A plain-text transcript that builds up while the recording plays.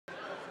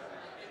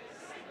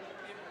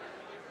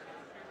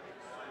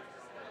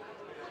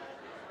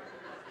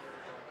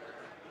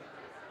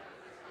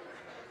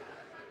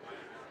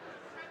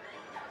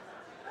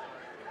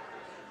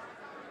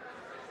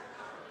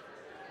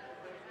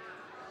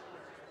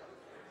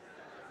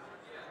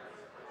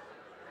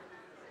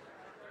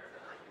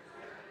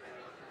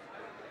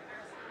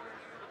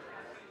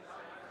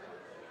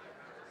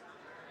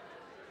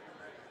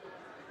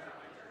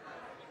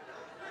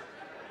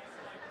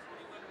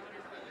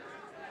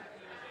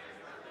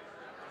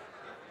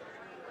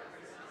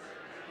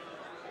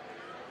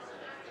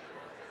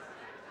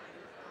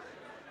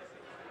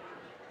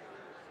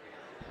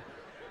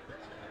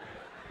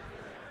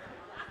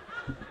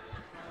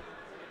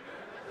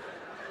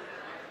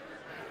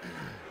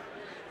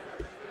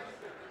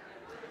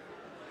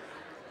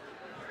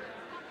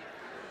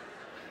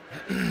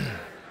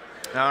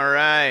All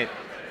right.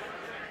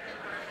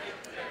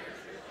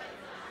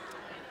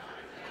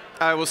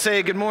 I will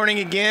say good morning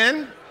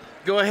again.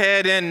 Go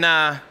ahead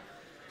and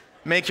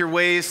make your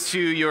ways to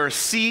your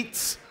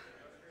seats.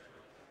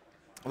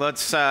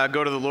 Let's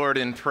go to the Lord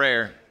in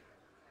prayer.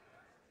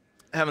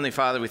 Heavenly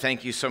Father, we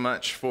thank you so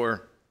much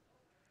for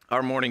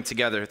our morning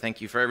together.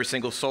 Thank you for every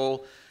single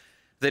soul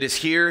that is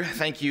here.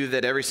 Thank you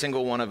that every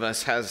single one of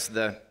us has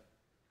the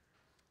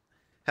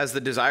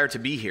desire to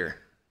be here.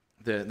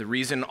 The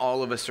reason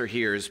all of us are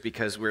here is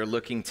because we're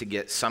looking to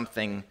get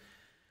something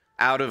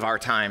out of our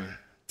time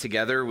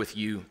together with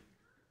you.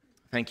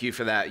 Thank you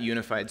for that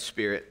unified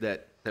spirit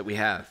that we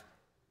have.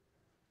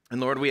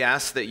 And Lord, we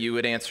ask that you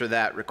would answer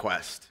that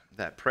request,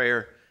 that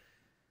prayer,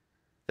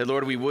 that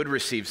Lord, we would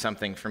receive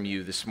something from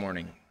you this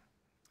morning.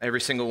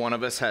 Every single one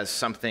of us has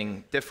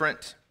something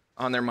different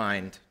on their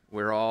mind.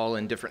 We're all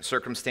in different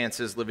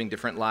circumstances, living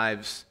different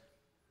lives,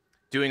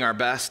 doing our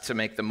best to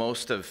make the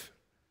most of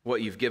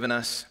what you've given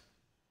us.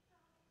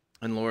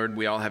 And Lord,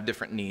 we all have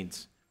different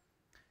needs.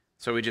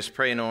 So we just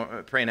pray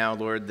now,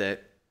 Lord,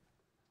 that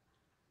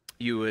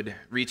you would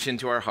reach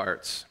into our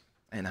hearts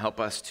and help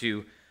us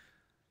to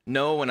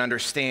know and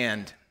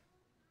understand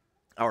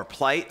our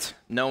plight,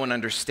 know and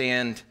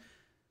understand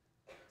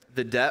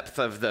the depth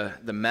of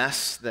the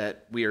mess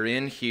that we are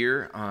in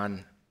here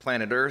on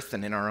planet Earth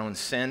and in our own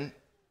sin.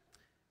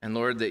 And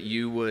Lord, that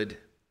you would,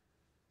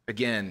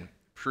 again,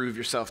 prove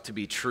yourself to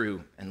be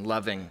true and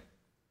loving,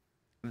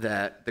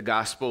 that the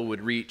gospel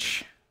would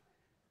reach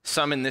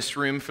some in this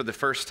room for the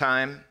first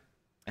time,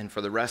 and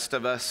for the rest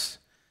of us,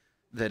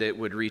 that it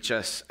would reach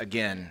us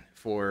again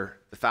for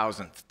the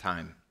 1,000th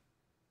time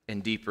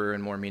in deeper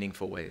and more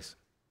meaningful ways.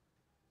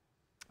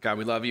 God,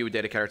 we love you. We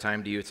dedicate our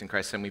time to you. It's in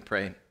Christ's name we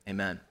pray.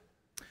 Amen.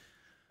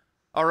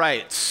 All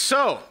right,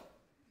 so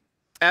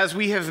as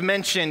we have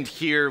mentioned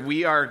here,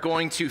 we are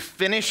going to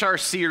finish our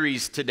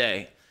series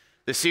today.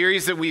 The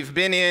series that we've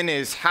been in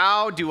is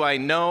How Do I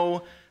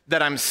Know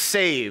That I'm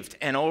Saved?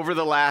 And over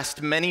the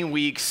last many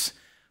weeks,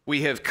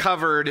 we have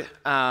covered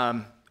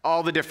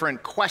all the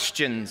different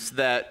questions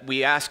that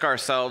we ask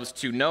ourselves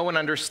to know and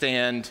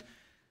understand.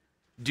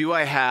 Do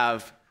I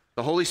have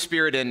the Holy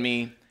Spirit in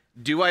me?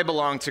 Do I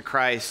belong to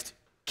Christ?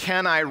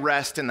 Can I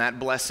rest in that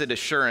blessed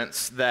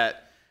assurance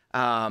that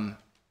I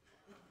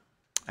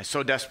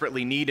so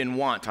desperately need and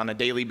want on a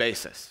daily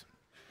basis?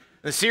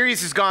 The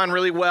series has gone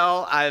really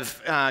well.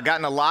 I've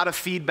gotten a lot of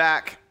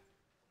feedback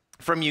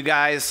from you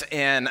guys,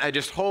 and I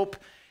just hope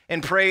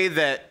and pray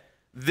that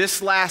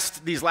these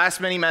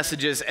last many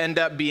messages end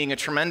up being a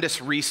tremendous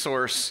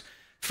resource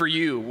for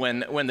you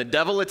when the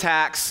devil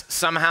attacks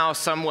somehow,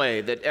 some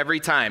way, that every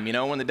time,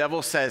 when the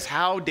devil says,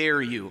 how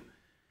dare you?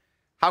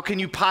 How can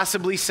you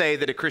possibly say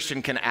that a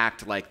Christian can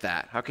act like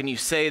that? How can you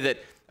say that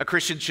a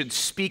Christian should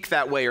speak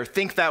that way or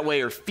think that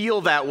way or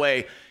feel that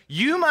way?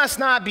 You must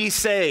not be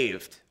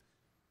saved.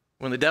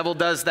 When the devil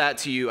does that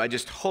to you, I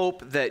just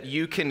hope that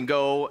you can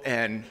go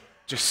and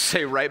just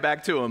say right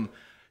back to him,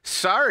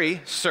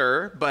 sorry,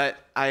 sir, but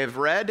I have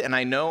read and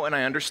I know and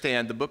I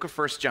understand the book of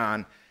 1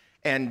 John,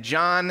 and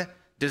Jesus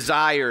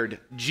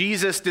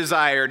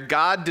desired,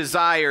 God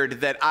desired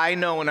that I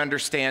know and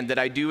understand that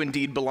I do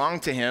indeed belong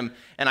to him,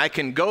 and I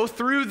can go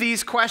through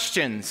these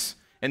questions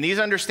and these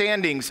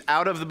understandings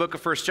out of the book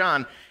of 1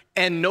 John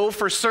and know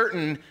for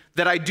certain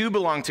that I do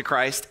belong to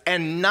Christ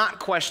and not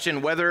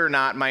question whether or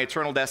not my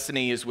eternal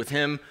destiny is with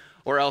him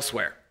or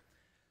elsewhere.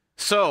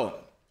 So,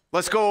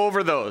 let's go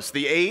over those,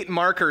 the 8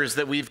 markers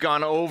that we've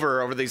gone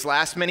over these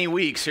last many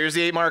weeks. Here's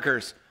the 8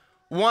 markers.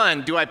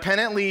 1, do I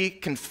penitently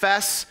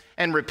confess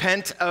and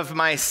repent of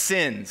my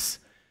sins?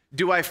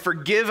 Do I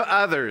forgive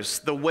others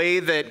the way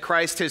that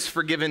Christ has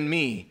forgiven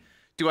me?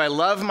 Do I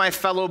love my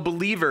fellow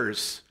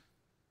believers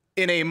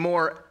in a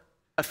more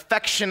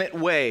affectionate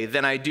way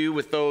than I do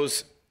with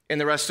those in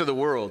the rest of the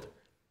world?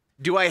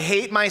 Do I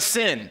hate my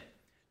sin?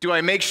 Do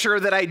I make sure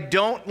that I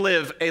don't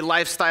live a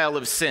lifestyle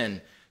of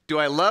sin? Do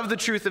I love the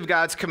truth of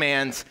God's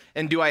commands,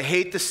 and do I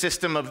hate the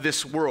system of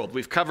this world?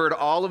 We've covered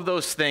all of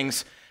those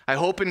things. I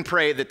hope and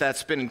pray that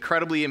that's been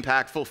incredibly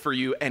impactful for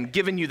you and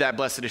given you that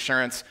blessed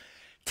assurance.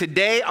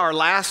 Today, our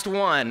last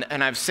one,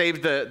 and I've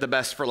saved the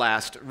best for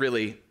last,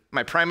 really.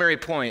 My primary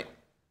point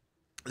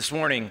this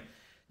morning,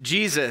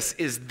 Jesus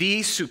is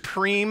the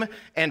supreme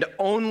and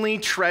only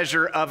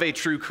treasure of a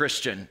true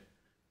Christian.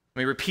 Let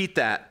me repeat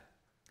that.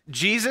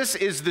 Jesus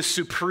is the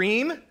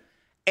supreme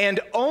and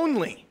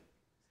only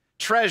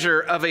treasure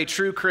of a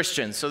true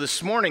Christian. So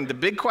this morning, the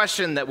big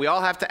question that we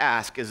all have to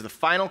ask is the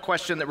final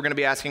question that we're going to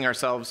be asking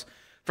ourselves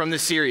from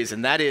this series,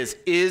 and that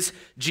is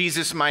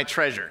Jesus my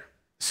treasure?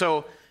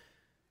 So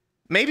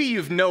maybe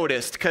you've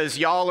noticed, because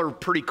y'all are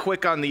pretty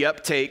quick on the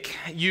uptake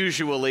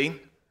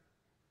usually,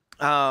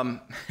 I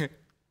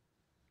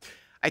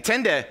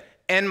tend to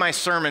end my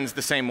sermons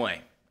the same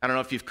way. I don't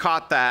know if you've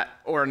caught that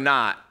or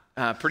not,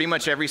 pretty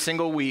much every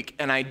single week,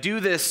 and I do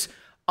this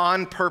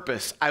on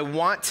purpose. I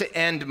want to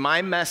end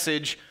my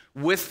message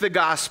with the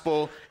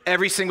gospel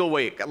every single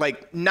week,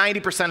 like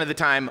 90% of the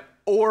time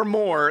or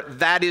more.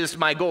 That is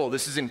my goal.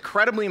 This is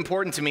incredibly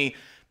important to me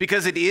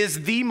because it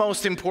is the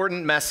most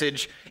important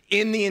message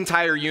in the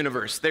entire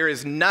universe. There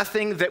is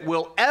nothing that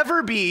will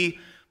ever be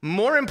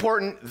more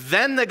important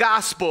than the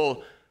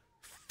gospel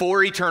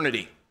for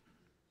eternity.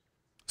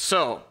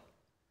 So,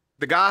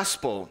 the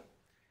gospel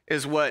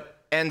is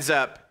what ends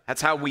up,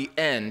 that's how we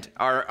end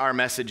our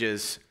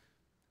messages,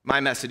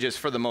 my messages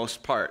for the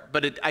most part.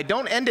 But I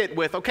don't end it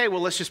with, okay, well,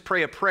 let's just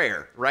pray a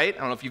prayer, right? I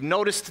don't know if you've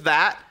noticed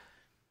that.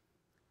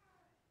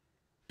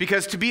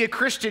 Because to be a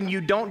Christian,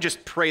 you don't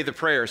just pray the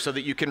prayer so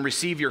that you can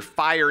receive your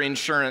fire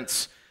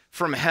insurance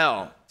from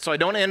hell. So I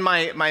don't end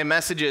my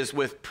messages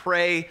with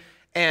pray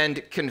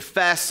and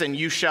confess and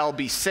you shall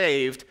be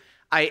saved.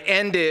 I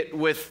end it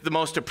with the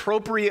most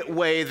appropriate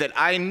way that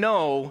I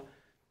know,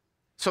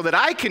 so that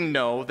I can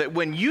know that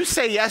when you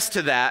say yes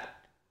to that,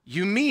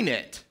 you mean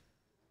it.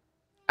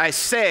 I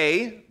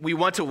say, we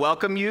want to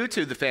welcome you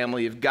to the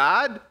family of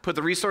God, put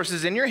the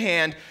resources in your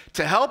hand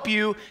to help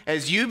you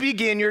as you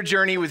begin your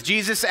journey with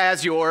Jesus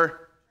as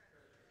your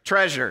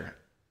treasure.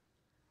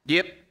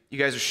 Yep, you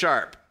guys are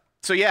sharp.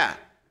 So yeah,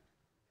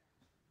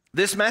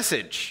 this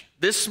message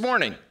this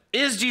morning,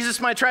 is Jesus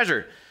my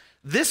treasure?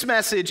 This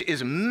message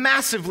is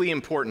massively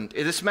important.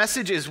 This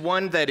message is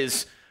one that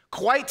is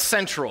quite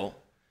central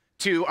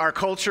to our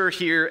culture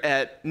here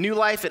at New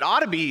Life. It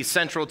ought to be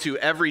central to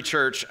every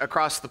church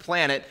across the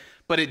planet,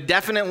 but it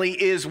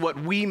definitely is what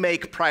we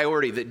make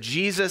priority, that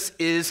Jesus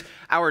is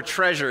our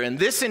treasure. And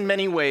this, in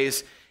many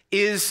ways,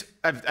 is,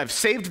 I've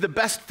saved the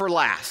best for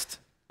last,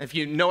 if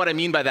you know what I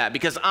mean by that.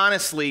 Because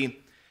honestly,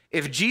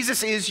 if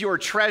Jesus is your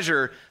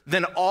treasure,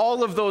 then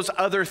all of those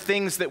other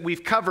things that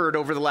we've covered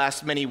over the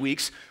last many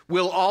weeks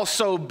will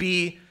also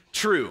be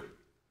true.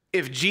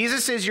 If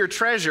Jesus is your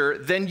treasure,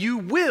 then you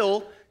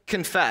will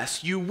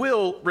confess, you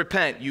will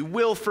repent, you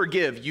will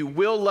forgive, you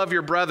will love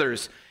your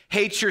brothers,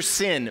 hate your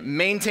sin,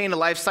 maintain a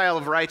lifestyle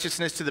of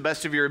righteousness to the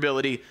best of your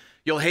ability.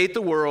 You'll hate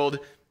the world.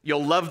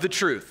 You'll love the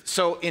truth.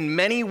 So in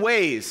many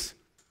ways,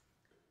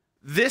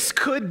 this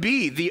could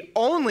be the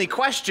only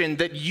question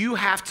that you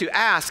have to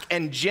ask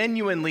and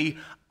genuinely,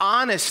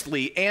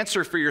 honestly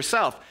answer for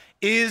yourself.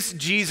 Is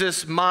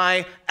Jesus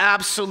my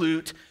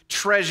absolute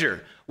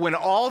treasure? When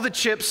all the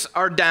chips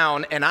are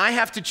down and I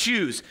have to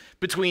choose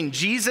between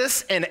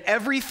Jesus and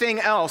everything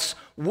else,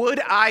 would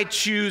I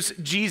choose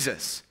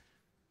Jesus?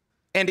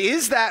 And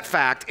is that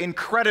fact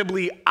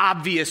incredibly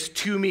obvious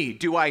to me?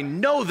 Do I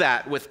know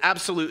that with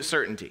absolute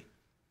certainty?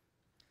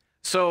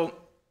 So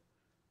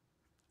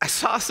I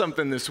saw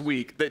something this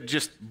week that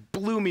just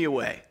blew me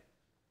away.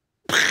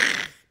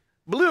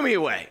 Blew me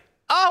away.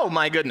 Oh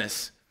my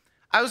goodness.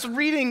 I was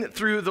reading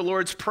through the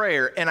Lord's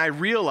Prayer and I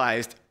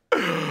realized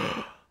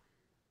the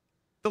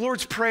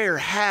Lord's Prayer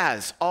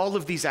has all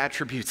of these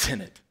attributes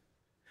in it.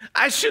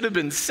 I should have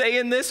been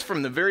saying this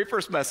from the very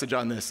first message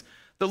on this.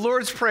 The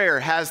Lord's Prayer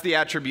has the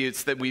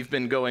attributes that we've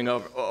been going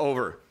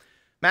over.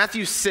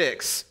 Matthew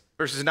 6,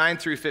 verses 9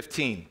 through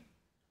 15.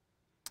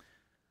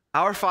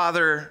 Our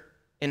Father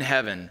in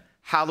heaven,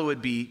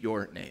 hallowed be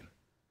your name.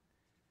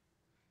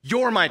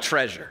 You're my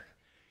treasure.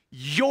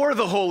 You're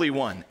the Holy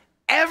One.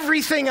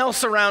 Everything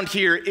else around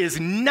here is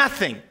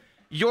nothing.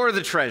 You're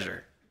the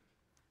treasure.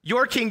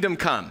 Your kingdom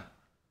come.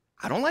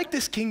 I don't like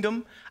this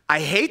kingdom.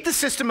 I hate the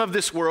system of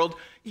this world.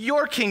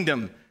 Your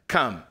kingdom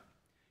come.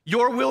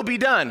 Your will be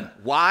done.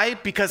 Why?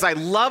 Because I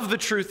love the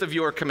truth of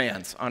your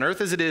commands, on earth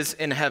as it is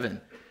in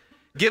heaven.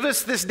 Give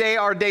us this day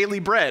our daily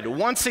bread.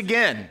 Once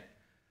again,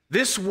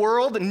 this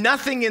world,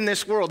 nothing in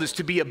this world is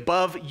to be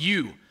above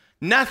you.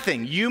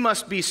 Nothing. You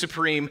must be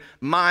supreme,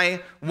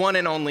 my one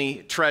and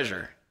only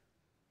treasure.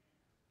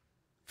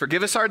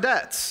 Forgive us our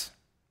debts.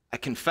 I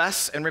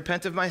confess and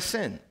repent of my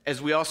sin,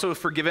 as we also have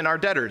forgiven our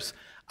debtors.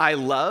 I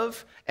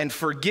love and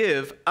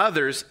forgive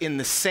others in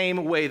the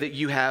same way that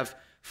you have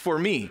for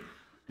me.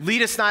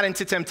 Lead us not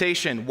into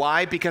temptation.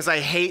 Why? Because I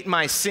hate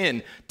my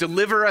sin.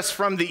 Deliver us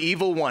from the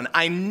evil one.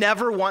 I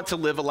never want to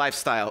live a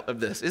lifestyle of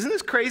this. Isn't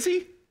this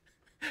crazy?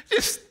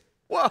 Just,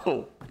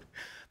 whoa.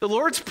 The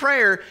Lord's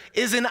Prayer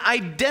is an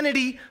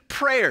identity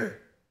prayer.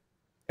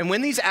 And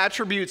when these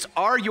attributes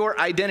are your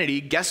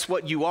identity, guess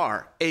what you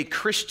are? A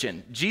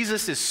Christian.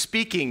 Jesus is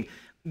speaking.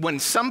 When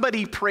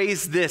somebody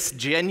prays this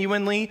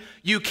genuinely,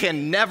 you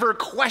can never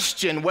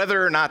question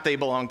whether or not they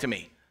belong to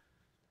me.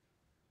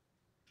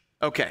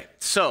 Okay,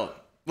 so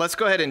let's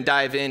go ahead and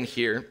dive in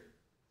here.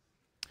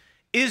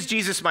 Is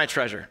Jesus my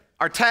treasure?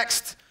 Our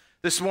text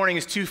this morning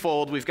is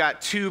twofold. We've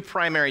got two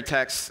primary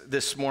texts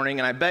this morning,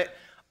 and I bet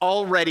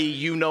already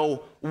you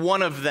know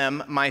one of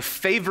them, my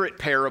favorite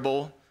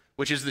parable,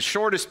 which is the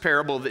shortest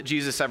parable that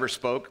Jesus ever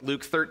spoke,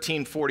 Luke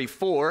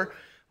 13:44,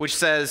 which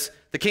says,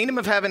 "The kingdom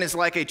of heaven is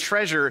like a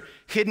treasure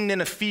hidden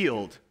in a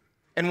field.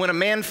 And when a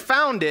man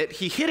found it,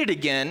 he hid it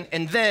again,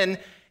 and then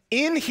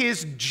in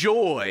his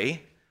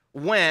joy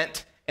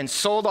went and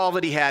sold all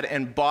that he had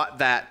and bought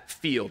that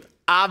field."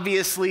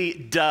 Obviously,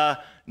 duh,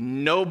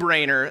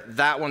 no-brainer.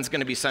 That one's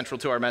going to be central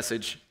to our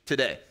message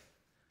today.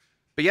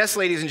 But yes,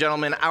 ladies and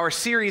gentlemen, our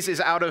series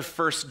is out of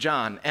 1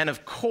 John. And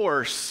of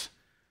course,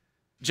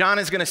 John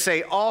is going to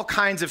say all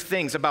kinds of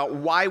things about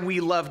why we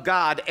love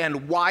God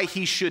and why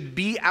he should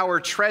be our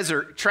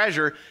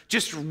treasure.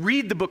 Just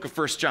read the book of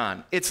 1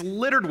 John. It's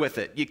littered with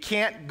it. You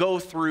can't go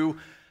through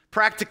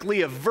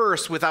practically a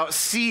verse without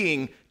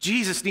seeing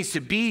Jesus needs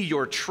to be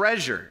your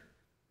treasure.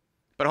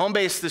 But home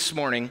base this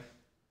morning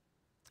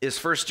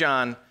is 1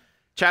 John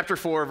chapter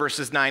 4,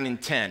 verses 9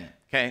 and 10,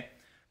 okay?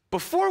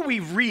 Before we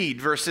read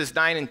verses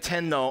 9 and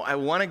 10, though, I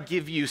want to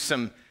give you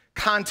some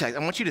context.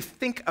 I want you to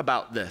think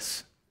about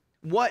this.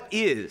 What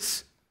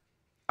is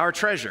our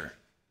treasure?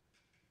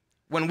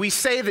 When we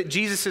say that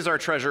Jesus is our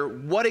treasure,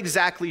 what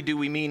exactly do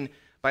we mean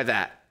by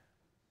that?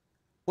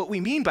 What we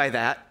mean by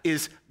that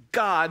is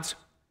God's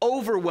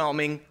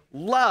overwhelming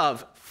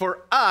love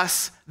for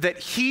us, that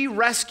he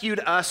rescued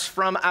us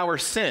from our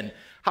sin.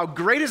 How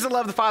great is the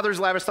love the Father has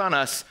lavished on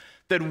us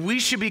that we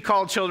should be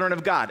called children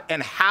of God.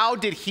 And how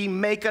did he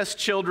make us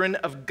children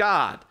of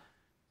God?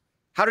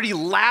 How did he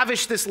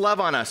lavish this love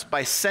on us?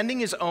 By sending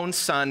his own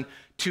son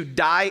to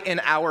die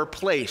in our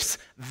place.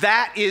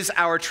 That is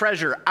our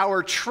treasure.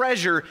 Our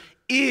treasure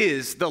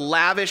is the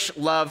lavish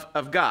love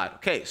of God.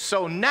 Okay,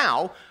 so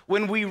now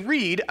when we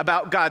read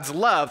about God's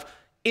love,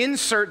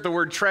 insert the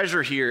word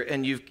treasure here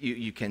and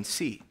you can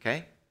see,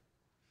 okay?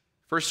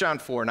 1 John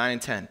 4, 9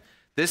 and 10.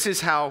 This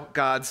is how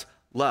God's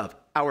love,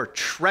 our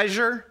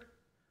treasure,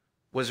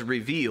 was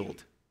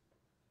revealed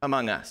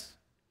among us.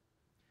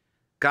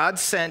 God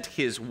sent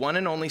his one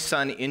and only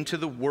Son into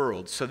the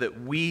world so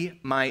that we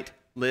might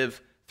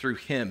live through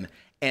him.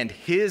 And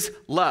his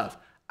love,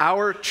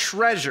 our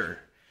treasure,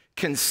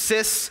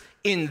 consists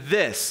in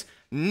this,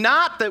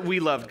 not that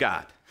we loved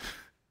God,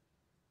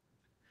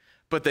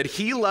 but that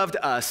he loved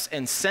us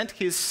and sent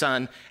his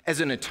Son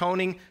as an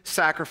atoning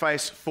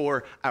sacrifice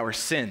for our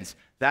sins.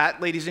 That,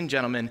 ladies and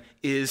gentlemen,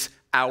 is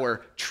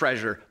our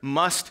treasure.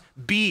 Must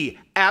be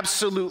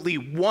absolutely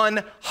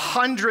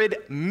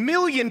 100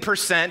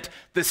 million%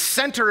 the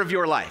center of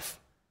your life.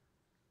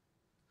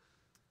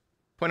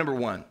 Point number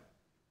one.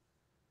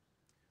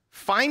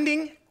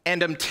 Finding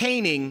and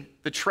obtaining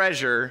the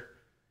treasure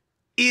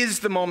is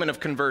the moment of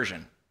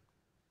conversion.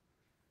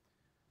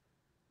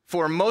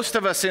 For most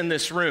of us in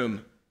this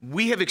room,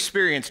 we have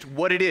experienced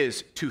what it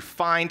is to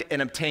find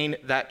and obtain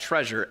that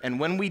treasure. And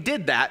when we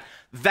did that,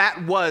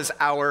 that was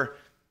our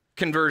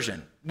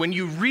conversion. When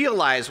you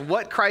realize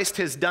what Christ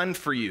has done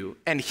for you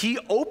and he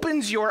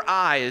opens your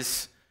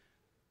eyes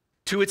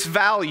to its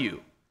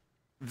value,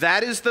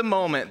 that is the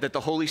moment that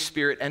the Holy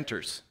Spirit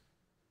enters.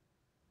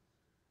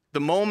 The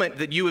moment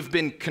that you have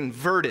been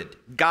converted.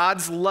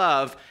 God's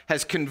love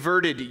has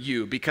converted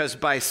you because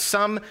by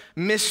some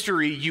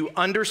mystery you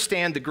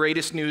understand the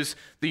greatest news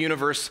the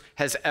universe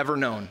has ever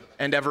known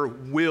and ever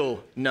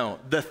will know.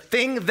 The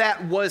thing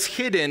that was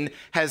hidden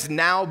has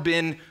now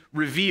been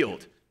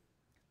revealed.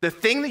 The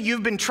thing that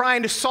you've been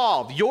trying to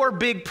solve, your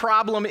big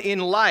problem in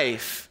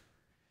life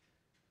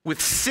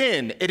with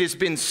sin, it has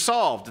been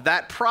solved.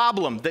 That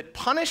problem, that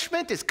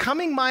punishment is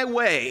coming my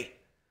way.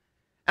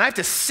 And I have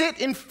to sit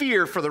in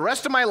fear for the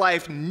rest of my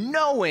life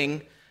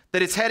knowing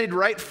that it's headed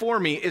right for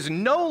me is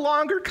no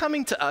longer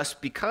coming to us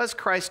because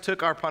Christ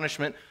took our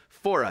punishment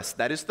for us.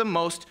 That is the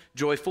most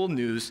joyful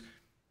news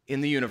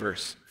in the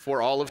universe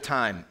for all of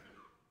time.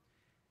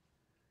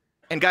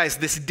 And guys,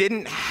 this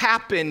didn't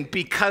happen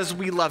because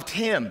we loved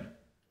him.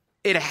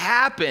 It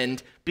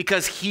happened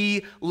because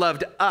he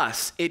loved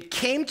us. It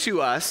came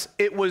to us,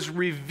 it was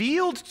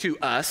revealed to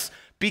us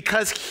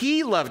because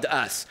he loved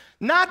us,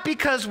 not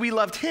because we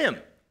loved him.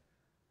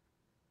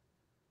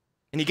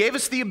 And he gave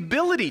us the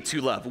ability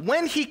to love.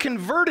 When he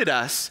converted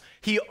us,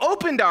 he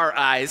opened our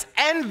eyes,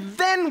 and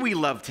then we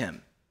loved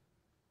him.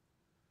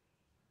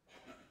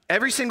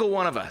 Every single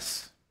one of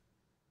us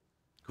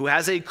who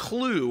has a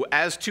clue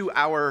as to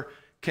our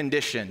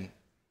condition,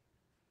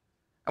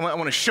 I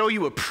want to show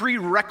you a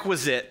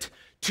prerequisite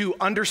to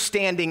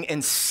understanding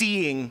and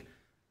seeing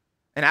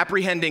and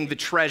apprehending the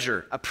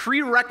treasure. A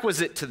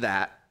prerequisite to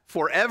that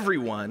for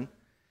everyone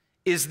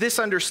is this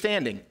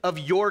understanding of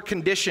your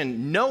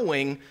condition,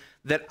 knowing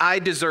that I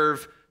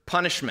deserve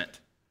punishment.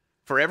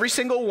 For every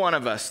single one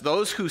of us,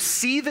 those who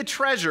see the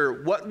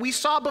treasure, what we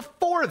saw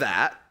before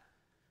that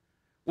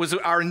was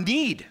our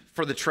need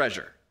for the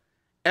treasure.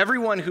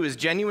 Everyone who is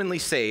genuinely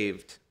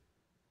saved,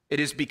 it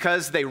is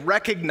because they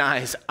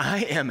recognize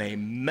I am a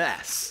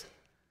mess.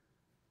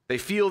 They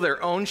feel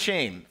their own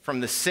shame from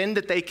the sin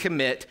that they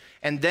commit,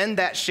 and then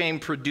that shame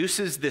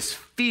produces this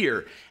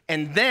fear.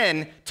 And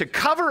then to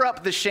cover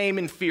up the shame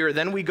and fear,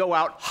 then we go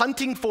out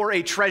hunting for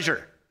a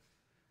treasure.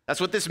 That's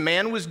what this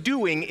man was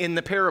doing in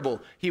the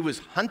parable. He was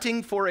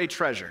hunting for a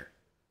treasure.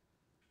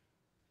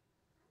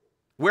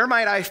 Where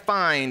might I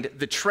find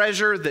the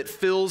treasure that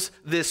fills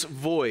this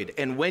void?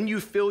 And when you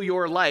fill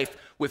your life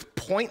with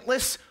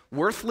pointless,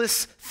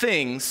 worthless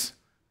things,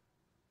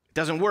 it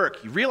doesn't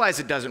work. You realize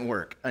it doesn't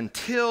work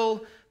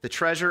until the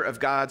treasure of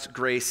God's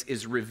grace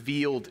is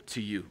revealed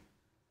to you.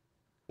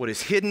 What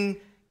is hidden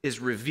is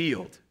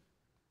revealed.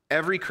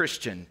 Every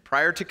Christian,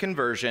 prior to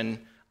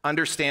conversion,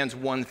 understands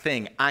one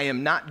thing. I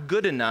am not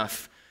good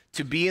enough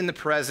to be in the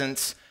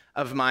presence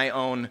of my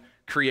own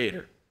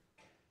Creator.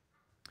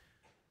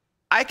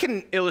 I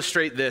can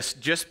illustrate this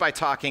just by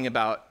talking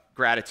about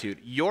gratitude.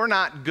 You're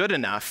not good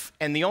enough,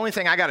 and the only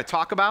thing I got to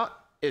talk about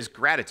is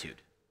gratitude.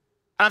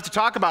 I don't have to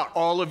talk about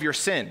all of your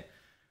sin.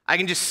 I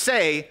can just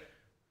say,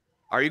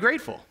 are you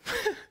grateful?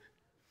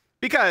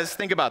 Because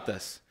think about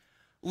this.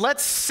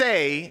 Let's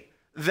say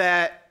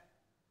that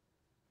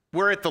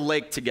we're at the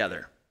lake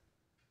together,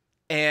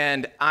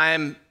 and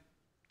I'm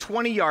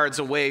 20 yards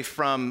away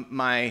from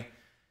my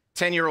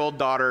 10-year-old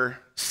daughter,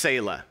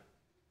 Selah.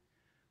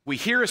 We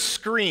hear a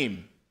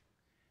scream,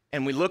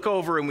 and we look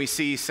over and we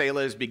see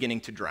Selah is beginning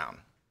to drown.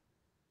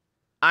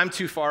 I'm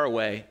too far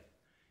away.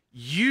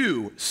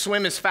 You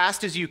swim as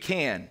fast as you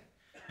can.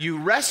 You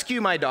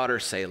rescue my daughter,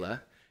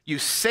 Selah. You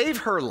save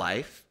her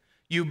life.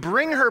 You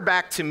bring her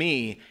back to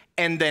me,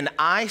 and then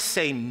I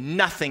say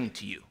nothing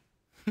to you.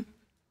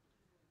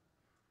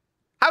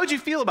 How would you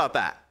feel about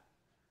that?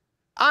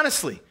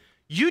 Honestly,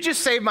 you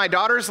just saved my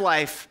daughter's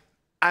life.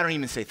 I don't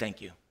even say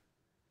thank you.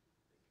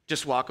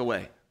 Just walk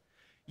away.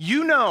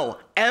 You know,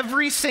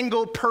 every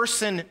single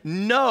person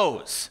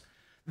knows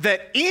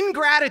that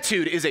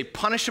ingratitude is a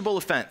punishable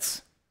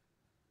offense.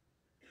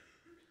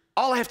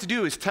 All I have to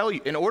do is tell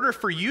you, in order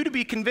for you to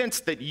be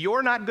convinced that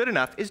you're not good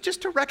enough, is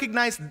just to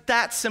recognize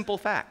that simple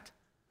fact.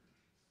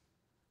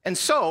 And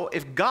so,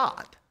 if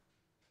God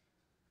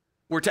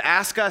were to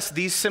ask us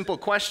these simple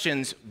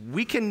questions,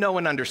 we can know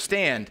and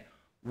understand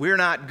we're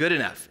not good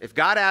enough. If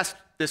God asked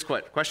this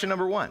question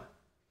number 1,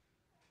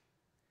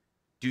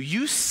 do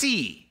you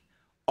see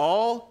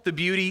all the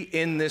beauty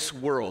in this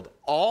world,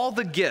 all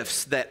the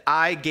gifts that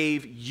I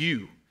gave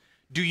you?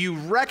 Do you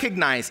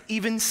recognize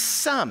even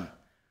some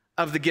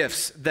of the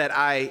gifts that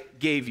I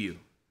gave you?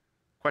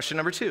 Question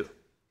number 2,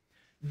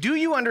 do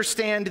you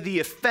understand the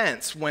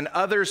offense when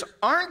others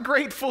aren't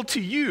grateful to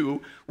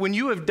you when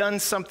you have done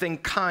something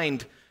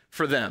kind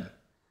for them?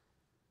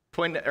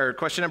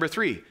 Question number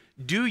 3,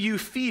 do you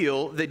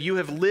feel that you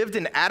have lived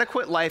an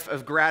adequate life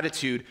of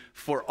gratitude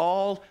for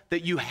all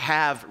that you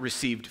have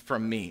received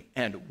from me?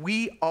 And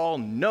we all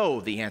know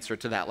the answer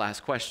to that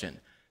last question.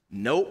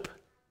 Nope,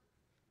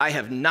 I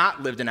have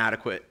not lived an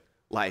adequate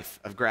life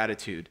of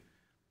gratitude,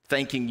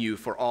 thanking you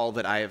for all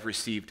that I have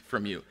received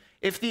from you.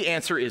 If the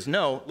answer is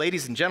no,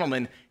 ladies and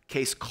gentlemen,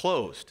 case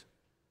closed.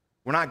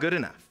 We're not good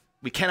enough.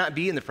 We cannot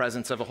be in the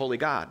presence of a holy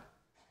God.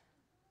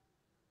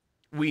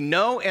 We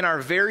know in our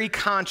very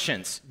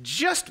conscience,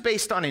 just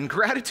based on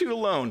ingratitude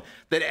alone,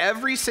 that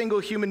every single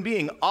human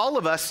being, all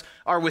of us,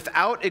 are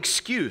without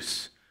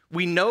excuse.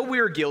 We know we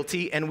are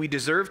guilty and we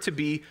deserve to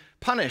be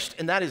punished,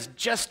 and that is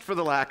just for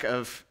the lack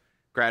of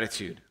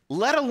gratitude.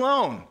 Let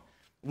alone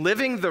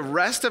living the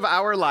rest of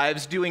our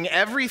lives doing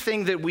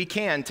everything that we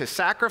can to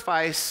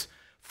sacrifice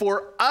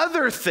for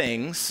other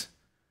things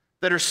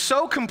that are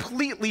so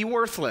completely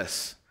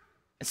worthless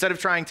instead of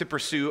trying to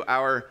pursue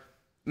our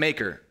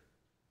Maker.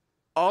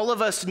 All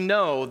of us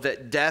know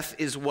that death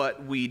is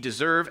what we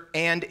deserve,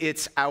 and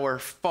it's our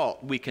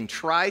fault. We can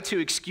try to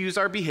excuse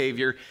our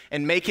behavior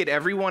and make it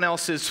everyone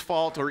else's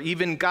fault or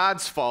even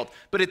God's fault,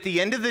 but at the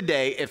end of the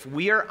day, if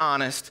we are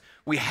honest,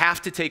 we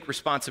have to take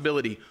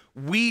responsibility.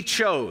 We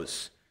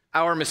chose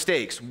our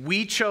mistakes.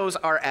 We chose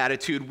our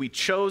attitude. We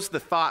chose the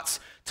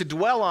thoughts to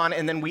dwell on,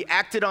 and then we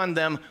acted on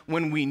them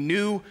when we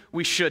knew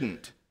we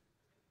shouldn't.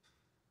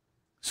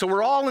 So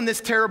we're all in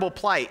this terrible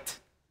plight,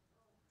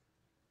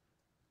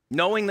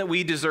 knowing that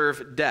we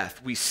deserve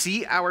death. We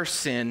see our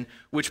sin,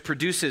 which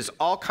produces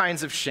all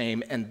kinds of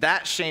shame, and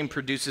that shame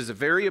produces a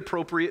very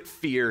appropriate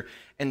fear.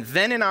 And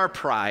then in our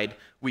pride,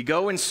 we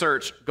go and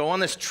search, go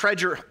on this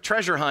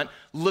treasure hunt,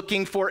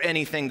 looking for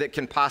anything that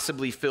can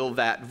possibly fill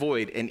that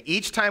void. And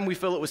each time we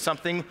fill it with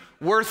something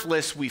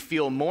worthless, we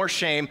feel more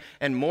shame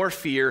and more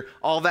fear.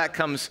 All that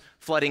comes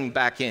flooding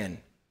back in.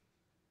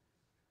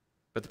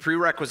 But the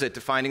prerequisite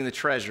to finding the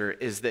treasure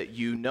is that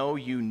you know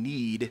you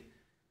need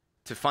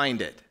to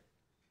find it.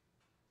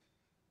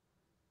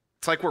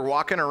 It's like we're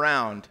walking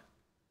around,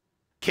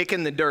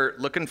 kicking the dirt,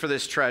 looking for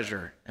this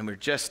treasure, and we're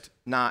just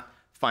not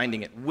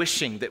finding it,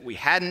 wishing that we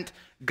hadn't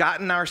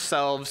gotten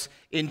ourselves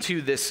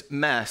into this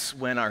mess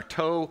when our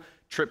toe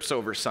trips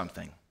over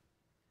something.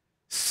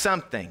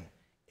 Something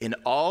in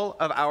all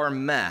of our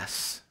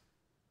mess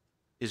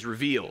is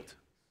revealed.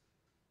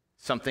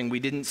 Something we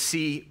didn't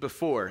see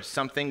before,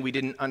 something we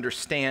didn't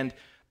understand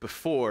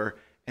before,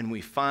 and we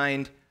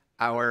find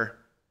our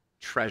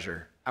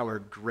treasure, our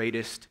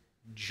greatest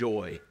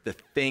joy, the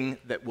thing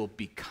that will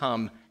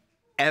become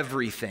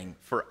everything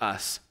for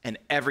us, and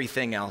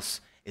everything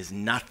else is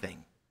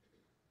nothing.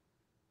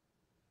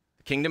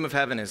 The kingdom of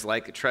heaven is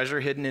like a treasure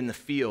hidden in the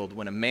field.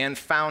 When a man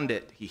found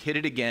it, he hid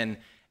it again,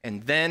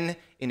 and then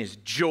in his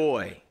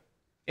joy,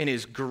 in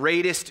his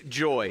greatest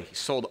joy, he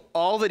sold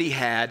all that he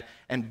had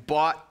and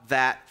bought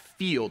that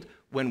field.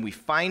 When we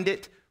find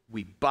it,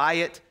 we buy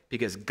it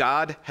because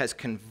God has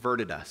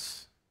converted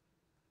us.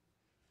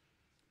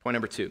 Point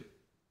number 2.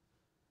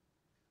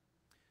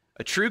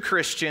 A true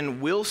Christian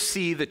will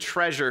see the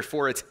treasure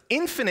for its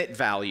infinite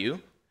value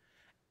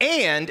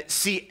and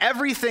see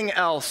everything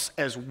else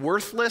as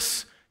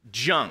worthless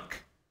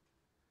junk.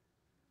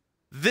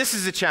 This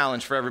is a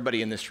challenge for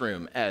everybody in this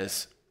room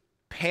as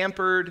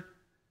pampered,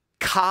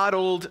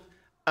 coddled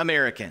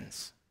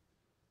Americans?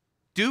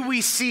 Do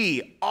we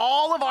see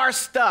all of our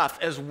stuff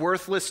as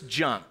worthless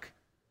junk?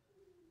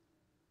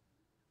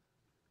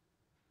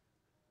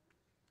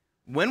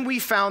 When we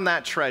found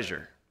that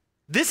treasure,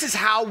 this is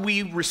how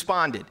we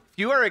responded. If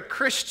you are a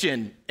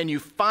Christian and you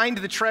find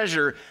the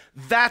treasure,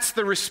 that's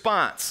the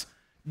response.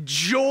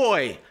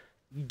 Joy.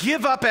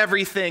 Give up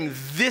everything.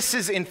 This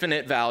is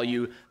infinite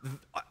value.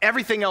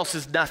 Everything else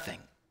is nothing.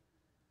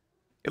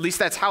 At least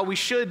that's how we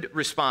should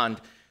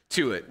respond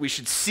to it. We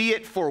should see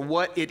it for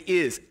what it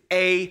is,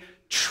 a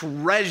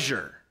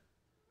treasure.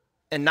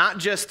 And not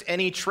just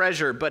any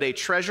treasure, but a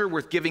treasure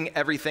worth giving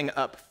everything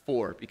up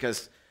for.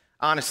 Because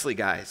honestly,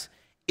 guys,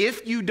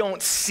 if you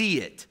don't see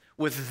it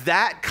with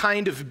that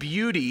kind of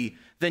beauty,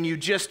 then you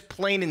just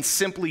plain and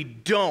simply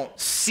don't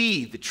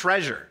see the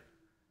treasure.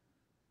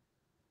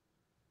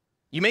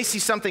 You may see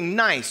something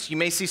nice, you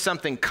may see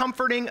something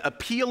comforting,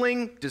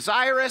 appealing,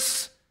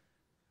 desirous,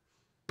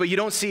 but you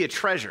don't see a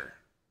treasure.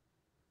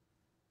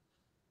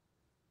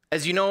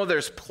 As you know,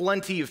 there's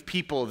plenty of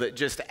people that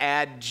just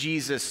add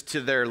Jesus to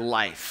their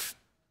life.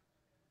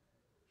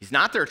 He's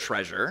not their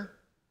treasure,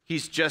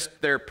 he's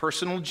just their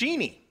personal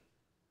genie,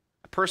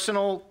 a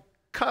personal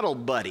cuddle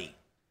buddy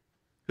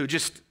who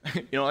just,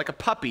 like a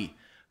puppy,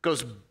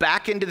 goes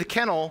back into the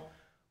kennel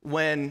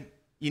when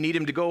you need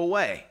him to go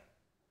away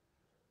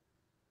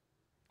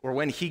or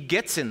when he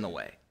gets in the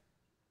way.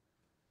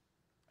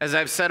 As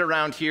I've said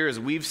around here, as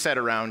we've said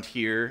around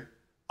here,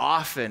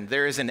 often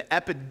there is an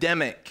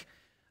epidemic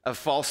of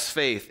false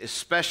faith,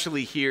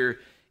 especially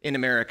here in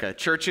America.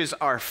 Churches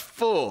are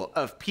full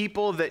of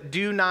people that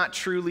do not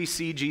truly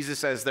see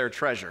Jesus as their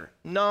treasure.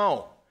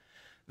 No.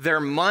 Their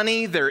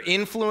money, their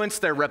influence,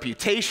 their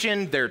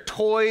reputation, their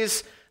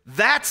toys,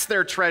 that's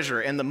their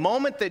treasure. And the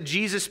moment that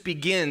Jesus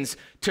begins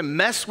to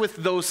mess with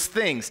those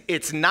things,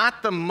 it's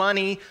not the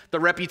money,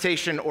 the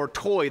reputation, or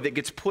toy that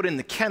gets put in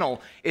the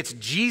kennel. It's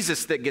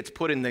Jesus that gets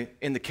put in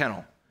the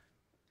kennel.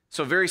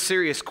 So very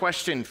serious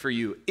question for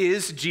you.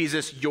 Is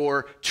Jesus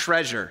your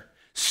treasure?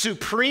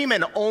 Supreme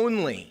and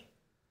only?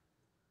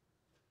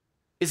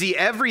 Is he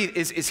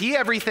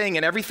everything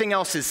and everything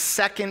else is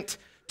second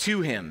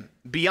to him?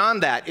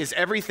 Beyond that, is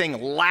everything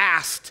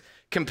last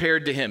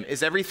compared to him?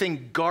 Is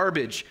everything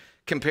garbage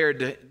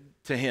compared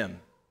to him?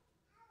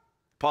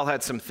 Paul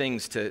had some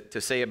things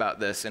to say about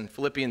this. In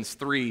Philippians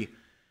 3,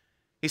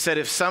 he said,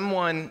 if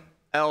someone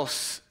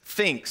else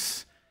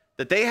thinks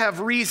that they have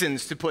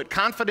reasons to put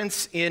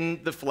confidence in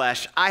the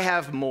flesh, I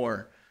have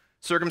more.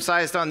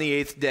 Circumcised on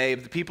the 8th day,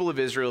 of the people of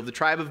Israel, of the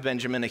tribe of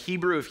Benjamin, a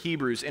Hebrew of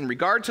Hebrews, in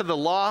regard to the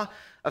law,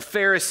 a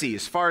Pharisee.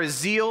 As far as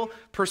zeal,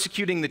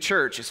 persecuting the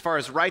church. As far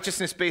as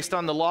righteousness based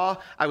on the law,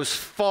 I was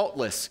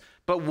faultless.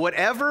 But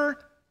whatever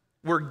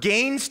were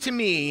gains to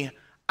me,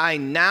 I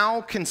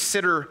now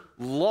consider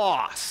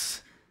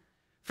loss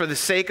for the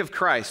sake of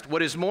Christ.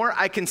 What is more,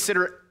 I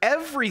consider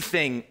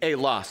everything a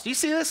loss. Do you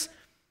see this?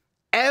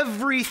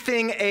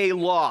 Everything a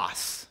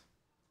loss.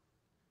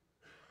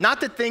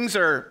 Not that things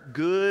are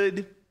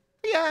good.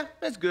 Yeah,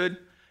 that's good.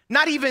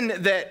 Not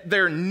even that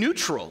they're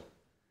neutral.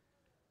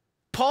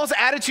 Paul's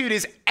attitude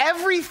is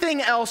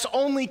everything else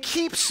only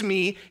keeps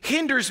me,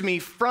 hinders me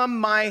from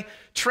my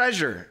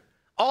treasure.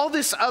 All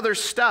this other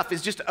stuff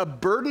is just a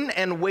burden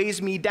and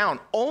weighs me down.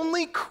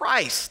 Only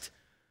Christ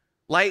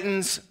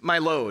lightens my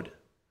load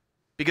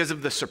because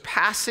of the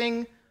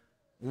surpassing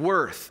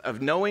worth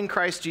of knowing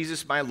Christ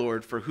Jesus my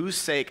Lord, for whose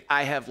sake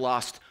I have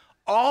lost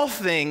all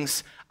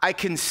things. I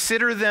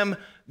consider them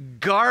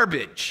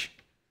garbage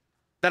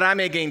that I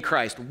may gain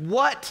Christ.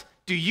 What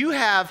do you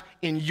have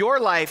in your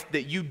life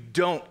that you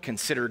don't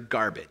consider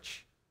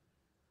garbage?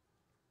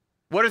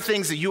 What are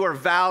things that you are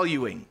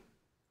valuing?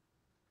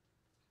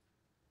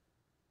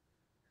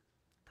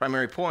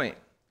 Primary point,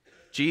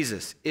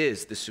 Jesus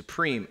is the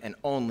supreme and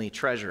only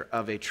treasure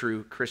of a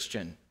true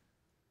Christian.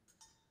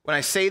 When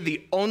I say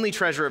the only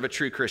treasure of a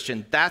true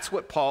Christian, that's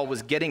what Paul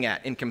was getting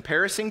at. In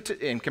comparison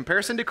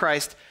to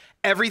Christ,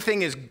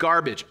 everything is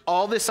garbage.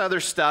 All this other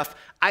stuff,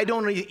 I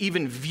don't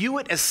even view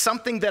it as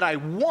something that I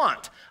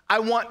want. I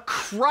want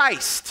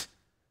Christ.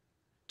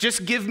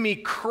 Just give me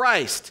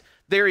Christ.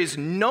 There is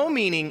no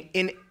meaning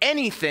in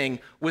anything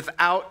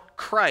without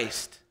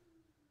Christ.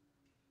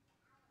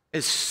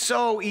 It's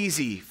so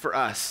easy for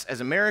us as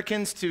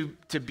Americans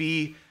to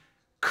be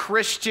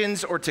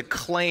Christians or to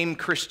claim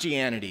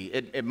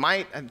Christianity.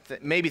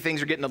 Maybe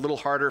things are getting a little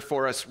harder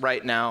for us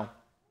right now,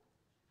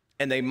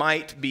 and they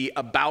might be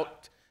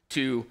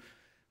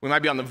we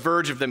might be on the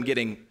verge of them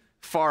getting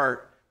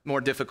far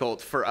more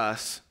difficult for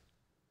us.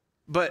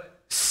 But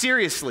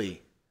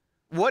seriously,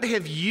 what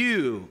have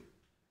you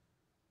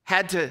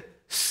had to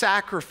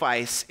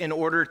sacrifice in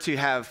order to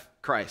have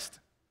Christ?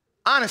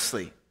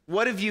 Honestly,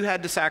 what have you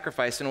had to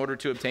sacrifice in order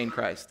to obtain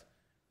Christ?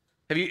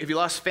 Have you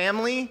lost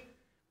family?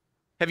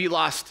 Have you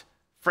lost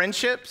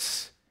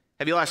friendships?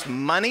 Have you lost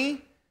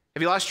money?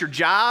 Have you lost your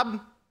job?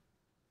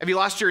 Have you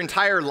lost your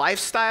entire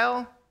lifestyle?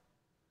 I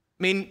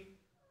mean,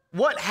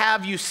 what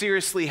have you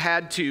seriously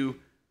had to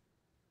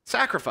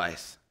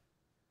sacrifice?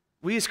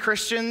 We as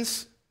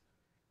Christians,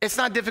 It's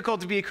not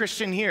difficult to be a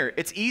Christian here.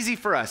 It's easy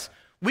for us.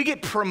 We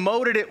get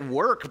promoted at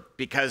work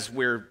because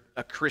we're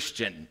a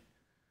Christian.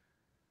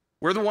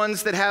 We're the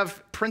ones that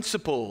have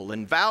principle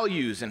and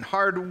values and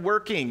hard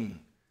working.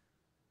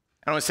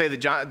 I don't want to say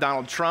that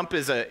Donald Trump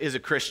is a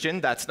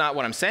Christian. That's not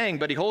what I'm saying,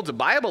 but he holds a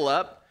Bible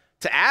up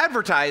to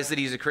advertise that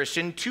he's a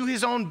Christian to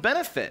his own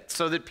benefit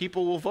so that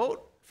people will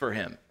vote for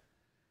him.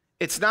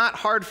 It's not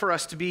hard for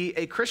us to be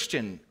a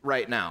Christian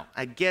right now.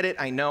 I get it.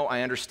 I know.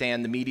 I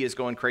understand. The media is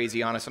going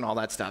crazy on us and all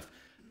that stuff.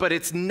 But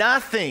it's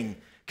nothing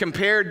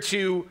compared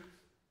to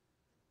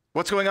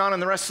what's going on in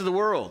the rest of the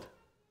world.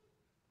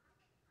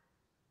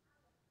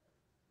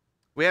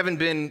 We haven't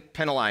been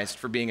penalized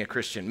for being a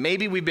Christian.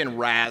 Maybe we've been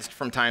razzed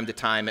from time to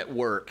time at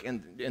work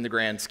in the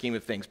grand scheme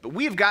of things, but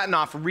we have gotten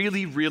off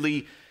really,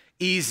 really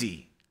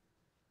easy.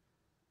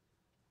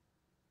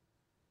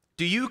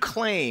 Do you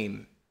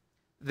claim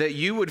that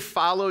you would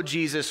follow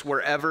Jesus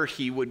wherever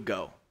he would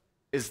go?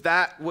 Is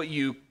that what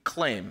you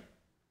claim?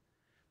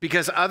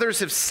 Because others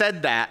have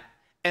said that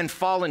and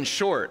fallen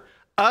short.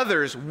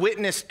 Others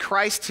witnessed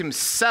Christ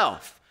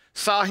himself,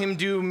 saw him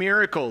do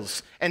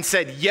miracles, and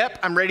said, yep,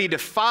 I'm ready to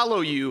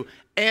follow you,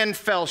 and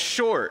fell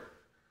short.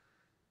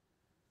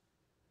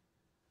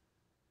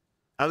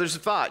 Others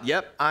have thought,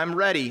 yep, I'm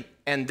ready,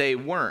 and they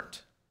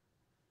weren't.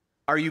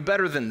 Are you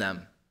better than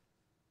them?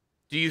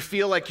 Do you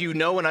feel like you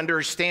know and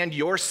understand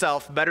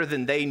yourself better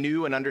than they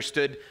knew and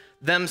understood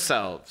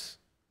themselves?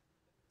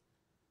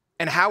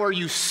 And how are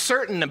you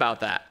certain about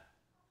that?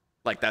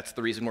 Like, that's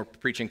the reason we're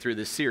preaching through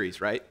this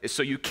series, right? Is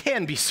so you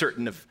can be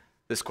certain of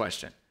this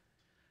question.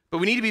 But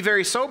we need to be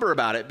very sober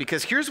about it,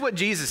 because here's what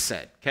Jesus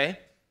said, okay?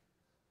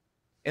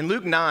 In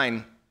Luke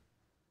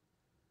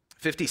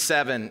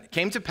 9:57, it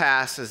came to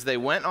pass as they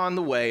went on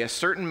the way, a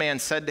certain man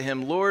said to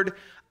him, Lord,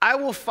 I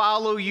will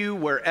follow you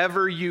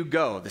wherever you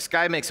go. This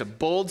guy makes a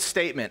bold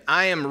statement.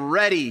 I am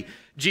ready,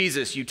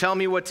 Jesus. You tell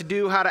me what to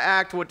do, how to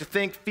act, what to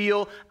think,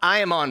 feel. I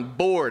am on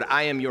board.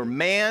 I am your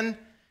man.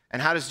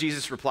 And how does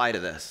Jesus reply to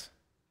this?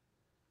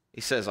 He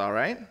says, all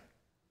right.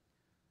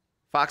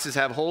 Foxes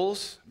have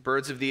holes,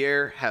 birds of the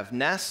air have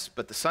nests,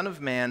 but the Son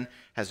of Man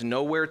has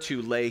nowhere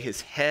to lay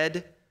his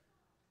head.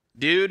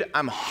 Dude,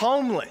 I'm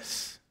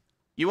homeless.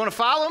 You want to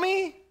follow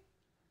me?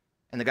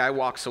 And the guy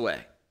walks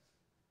away.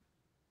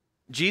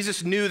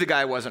 Jesus knew the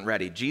guy wasn't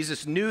ready.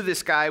 Jesus knew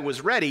this guy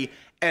was ready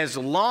as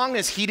long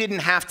as he didn't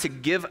have to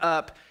give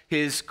up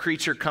his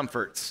creature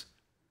comforts.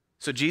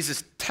 So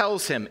Jesus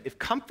tells him, if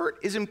comfort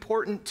is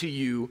important to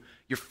you,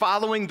 you're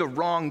following the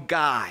wrong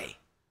guy.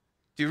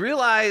 Do you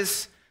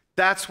realize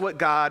that's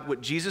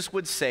what Jesus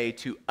would say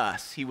to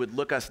us? He would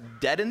look us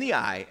dead in the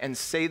eye and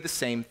say the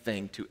same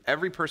thing to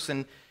every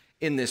person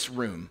in this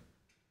room.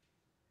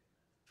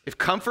 If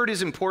comfort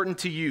is important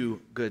to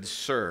you, good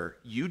sir,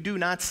 you do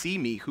not see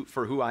me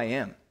for who I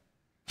am.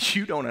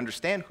 You don't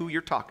understand who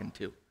you're talking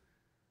to.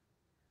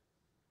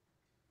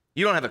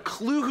 You don't have a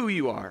clue who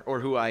you are or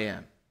who I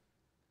am.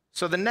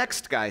 So the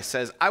next guy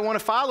says, I want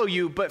to follow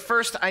you, but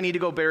first I need to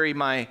go bury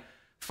my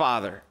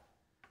father.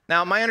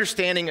 Now, my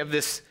understanding of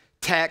this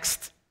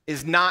text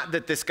is not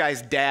that this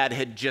guy's dad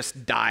had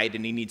just died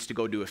and he needs to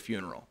go do a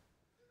funeral.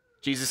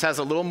 Jesus has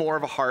a little more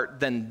of a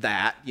heart than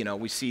that. You know,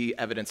 we see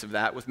evidence of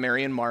that with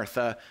Mary and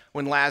Martha.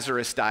 When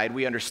Lazarus died,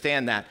 we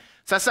understand that.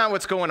 So that's not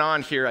what's going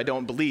on here, I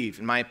don't believe.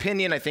 In my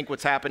opinion, I think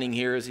what's happening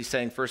here is he's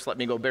saying, first, let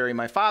me go bury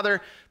my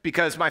father,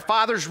 because my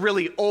father's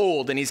really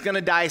old and he's going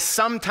to die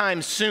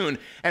sometime soon.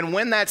 And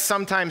when that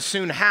sometime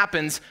soon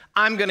happens,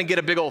 I'm going to get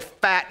a big old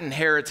fat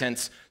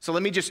inheritance. So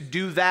let me just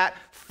do that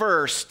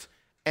first,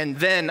 and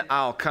then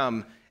I'll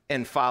come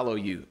and follow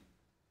you.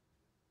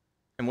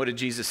 And what did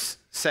Jesus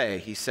say?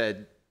 He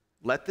said,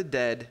 let the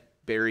dead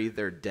bury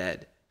their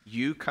dead.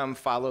 You come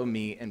follow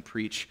me and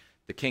preach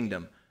the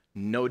kingdom.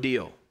 No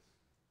deal.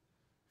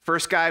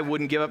 First guy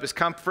wouldn't give up his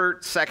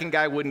comfort. Second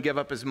guy wouldn't give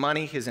up his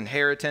money, his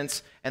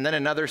inheritance. And then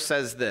another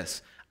says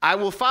this, I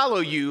will follow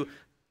you,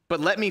 but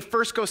let me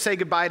first go say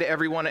goodbye to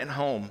everyone at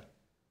home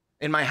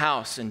in my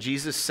house. And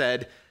Jesus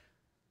said,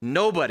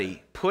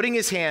 nobody putting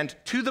his hand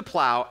to the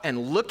plow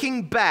and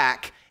looking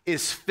back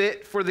is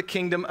fit for the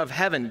kingdom of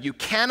heaven. You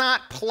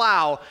cannot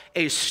plow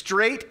a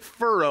straight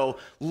furrow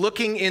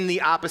looking in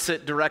the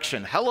opposite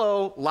direction.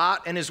 Hello,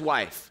 Lot and his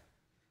wife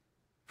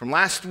from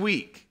last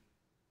week.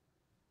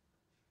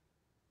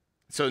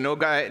 So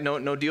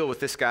no deal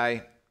with this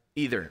guy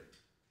either.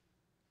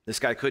 This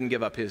guy couldn't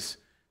give up his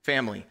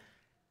family.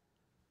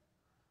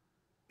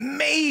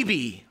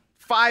 Maybe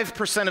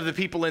 5% of the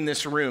people in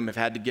this room have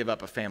had to give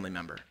up a family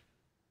member.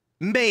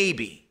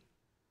 Maybe.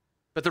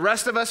 But the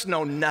rest of us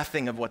know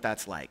nothing of what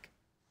that's like.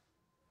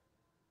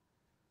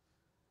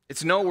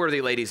 It's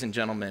noteworthy, ladies and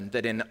gentlemen,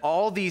 that in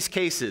all these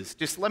cases,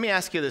 just let me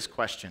ask you this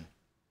question.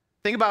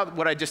 Think about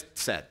what I just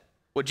said,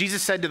 what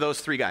Jesus said to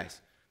those three guys.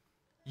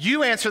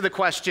 You answer the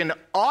question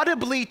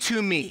audibly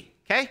to me,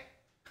 okay?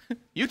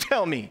 You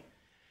tell me,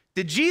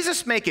 did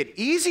Jesus make it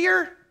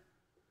easier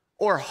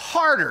or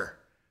harder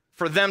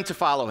for them to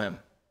follow him?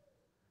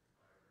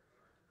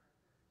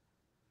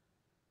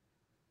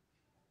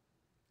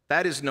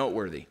 That is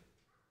noteworty.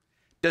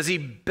 Does he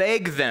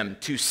beg them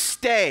to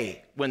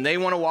stay when they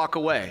want to walk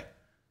away?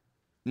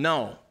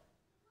 No.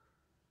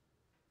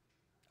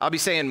 I'll be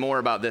saying more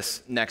about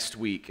this next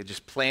week,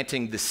 just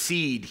planting the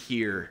seed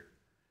here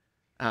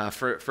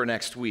for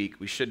next week.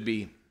 Should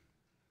be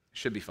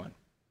fun.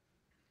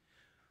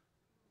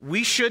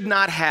 We should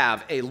not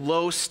have a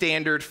low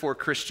standard for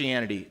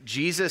Christianity.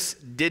 Jesus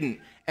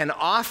didn't. And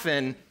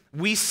often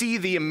we see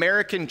the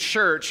American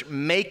church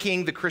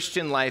making the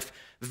Christian life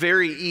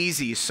very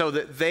easy so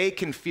that they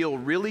can feel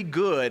really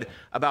good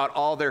about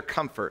all their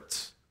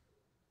comforts.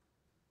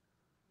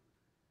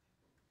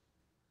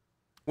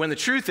 When the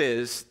truth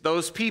is,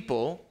 those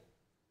people,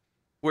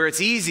 where it's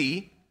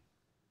easy,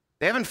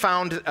 they haven't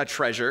found a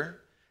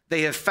treasure.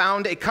 They have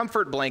found a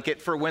comfort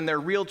blanket for when their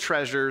real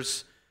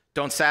treasures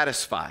don't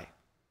satisfy.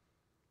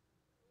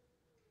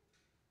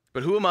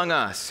 But who among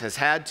us has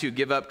had to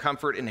give up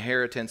comfort,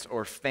 inheritance,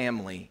 or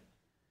family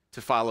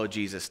to follow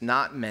Jesus?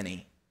 Not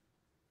many.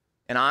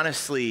 And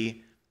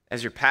honestly,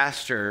 as your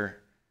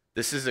pastor,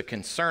 this is a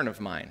concern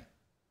of mine.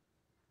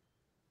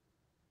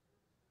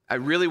 I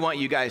really want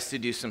you guys to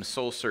do some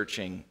soul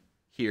searching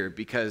here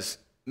because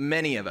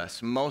many of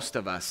us, most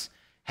of us,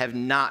 have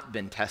not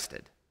been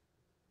tested.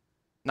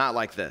 Not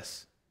like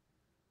this.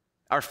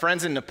 Our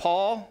friends in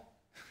Nepal,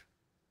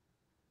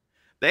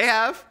 they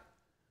have.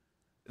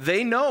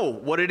 They know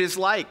what it is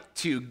like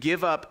to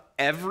give up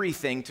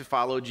everything to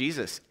follow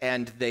Jesus,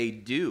 and they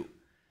do.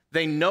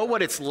 They know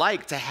what it's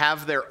like to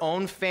have their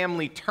own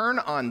family turn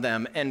on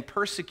them and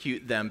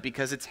persecute them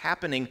because it's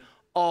happening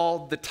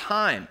all the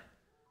time.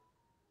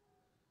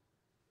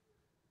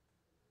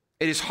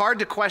 It is hard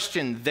to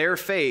question their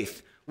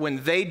faith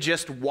when they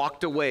just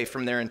walked away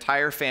from their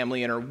entire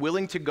family and are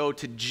willing to go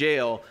to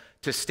jail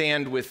to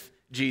stand with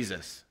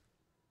Jesus.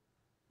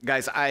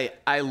 Guys,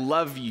 I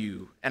love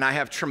you, and I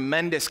have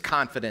tremendous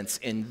confidence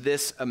in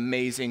this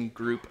amazing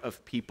group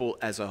of people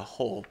as a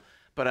whole.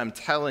 But I'm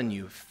telling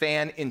you,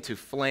 fan into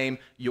flame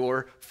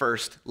your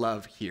first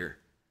love here.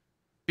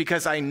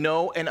 Because I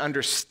know and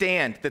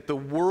understand that the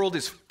world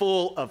is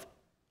full of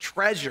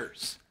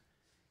treasures,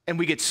 and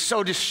we get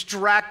so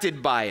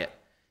distracted by it.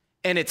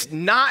 And it's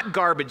not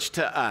garbage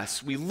to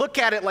us. We look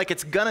at it like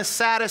it's gonna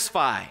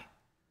satisfy.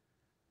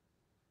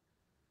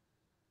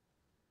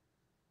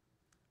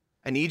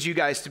 I need you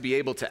guys to be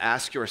able to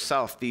ask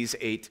yourself these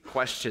 8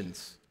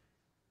 questions.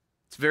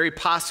 It's very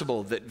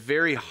possible that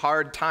very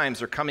hard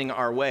times are coming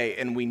our way,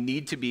 and we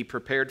need to be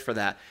prepared for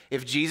that.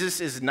 If Jesus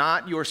is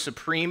not your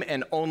supreme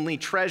and only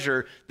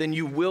treasure, then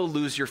you will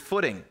lose your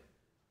footing.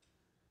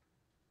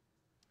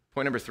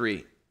 Point number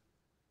 3.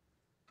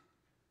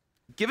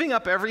 Giving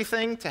up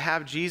everything to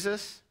have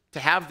Jesus, to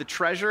have the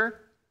treasure,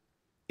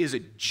 is a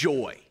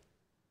joy,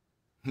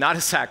 not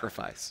a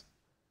sacrifice.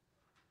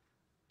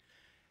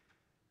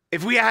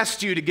 If we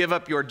asked you to give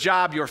up your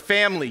job, your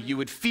family, you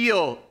would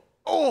feel,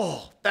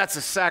 oh, that's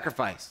a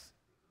sacrifice.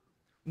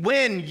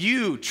 When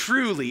you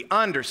truly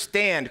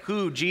understand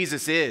who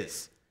Jesus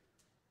is,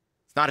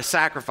 it's not a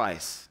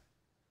sacrifice,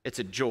 it's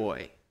a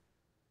joy.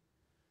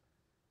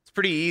 It's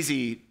pretty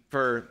easy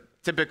for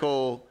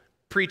typical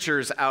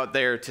preachers out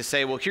there to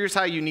say, well, here's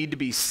how you need to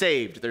be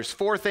saved. There's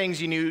 4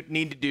 things you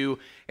need to do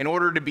in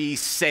order to be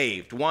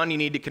saved. 1, you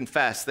need to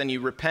confess, then you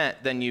repent,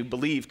 then you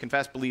believe,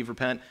 confess, believe,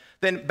 repent.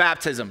 Then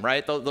baptism,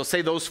 right? They'll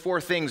say those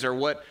 4 things are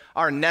what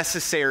are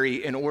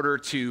necessary in order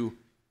to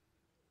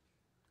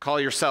call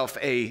yourself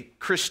a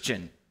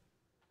Christian.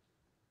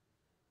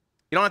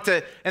 You don't have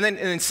to, and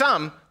then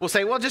some will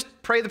say, well, just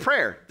pray the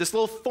prayer, this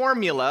little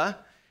formula,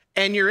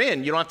 and you're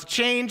in. You don't have to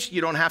change. You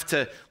don't have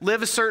to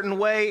live a certain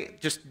way.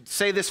 Just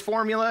say this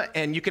formula,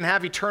 and you can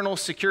have eternal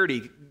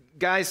security.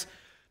 Guys,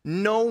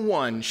 no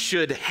one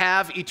should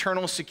have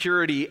eternal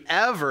security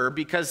ever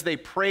because they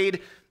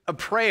prayed a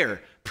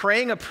prayer.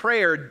 Praying a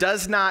prayer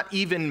does not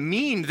even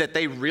mean that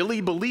they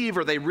really believe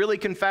or they really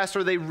confess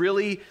or they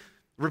really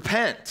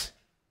repent.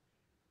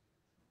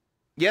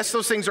 Yes,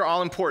 those things are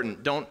all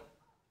important.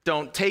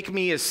 Don't take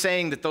me as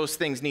saying that those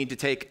things need to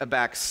take a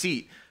back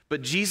seat.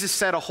 But Jesus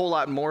said a whole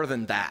lot more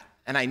than that.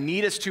 And I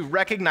need us to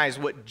recognize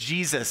what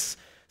Jesus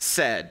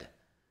said.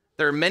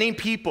 There are many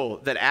people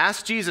that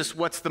ask Jesus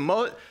what's the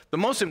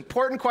most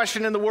important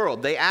question in the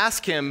world. They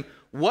ask him,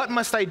 what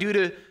must I do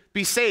to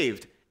be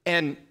saved?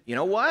 And you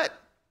know what?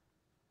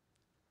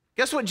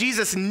 Guess what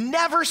Jesus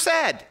never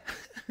said?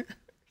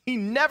 He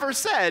never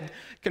said,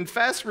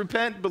 confess,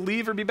 repent,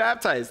 believe, or be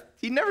baptized.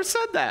 He never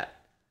said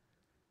that.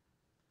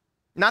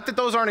 Not that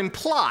those aren't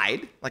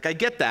implied. Like, I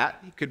get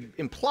that. He could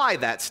imply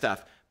that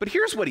stuff. But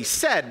here's what he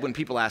said when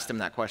people asked him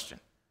that question.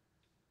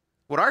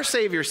 What our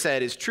Savior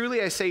said is,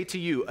 truly I say to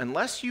you,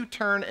 unless you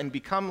turn and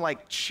become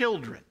like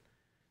children,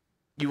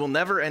 you will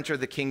never enter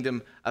the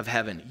kingdom of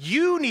heaven.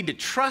 You need to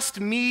trust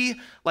me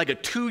like a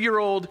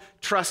 2-year-old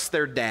trusts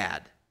their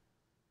dad.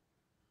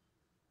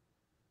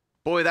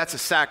 Boy, that's a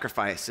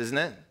sacrifice, isn't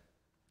it?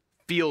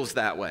 Feels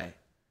that way.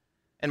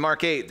 In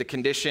Mark 8, the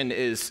condition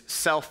is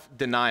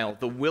self-denial,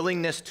 the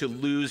willingness to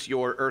lose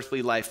your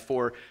earthly life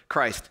for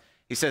Christ.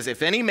 He says,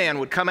 if any man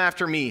would come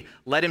after me,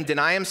 let him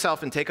deny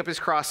himself and take up his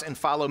cross and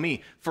follow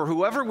me. For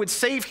whoever would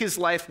save his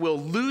life will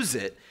lose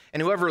it, and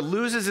whoever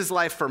loses his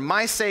life for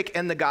my sake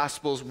and the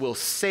gospel's will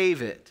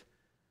save it.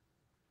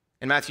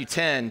 In Matthew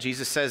 10,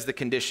 Jesus says the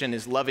condition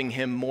is loving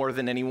him more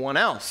than anyone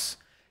else.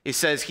 He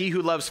says, he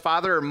who loves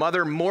father or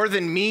mother more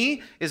than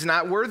me is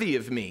not worthy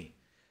of me.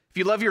 If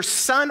you love your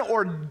son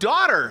or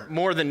daughter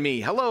more than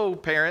me, hello,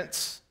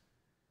 parents,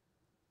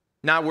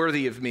 not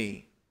worthy of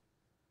me.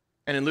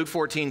 And in Luke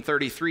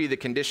 14:33, the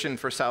condition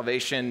for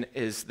salvation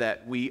is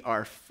that we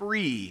are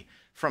free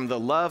from the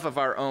love of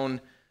our own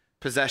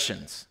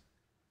possessions.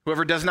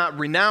 Whoever does not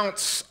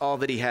renounce all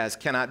that he has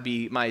cannot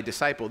be my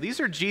disciple. These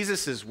are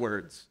Jesus'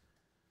 words.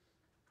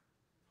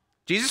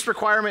 Jesus'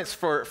 requirements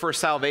for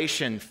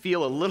salvation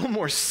feel a little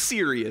more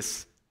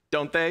serious,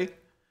 don't they?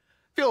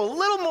 Feel a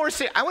little more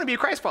serious. I want to be a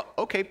Christ follower.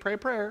 Okay, pray a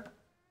prayer.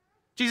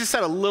 Jesus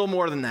said a little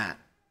more than that.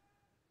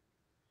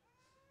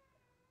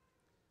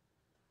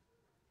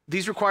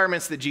 These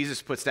requirements that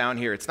Jesus puts down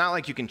here, it's not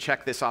like you can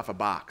check this off a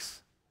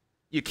box.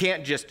 You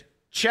can't just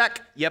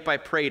check, yep, I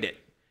prayed it.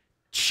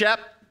 Check,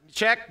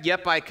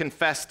 yep, I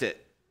confessed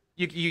it.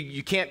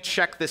 You can't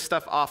check this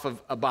stuff off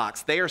of a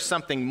box. They are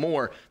something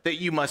more that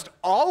you must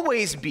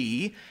always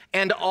be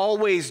and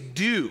always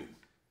do.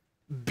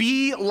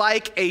 Be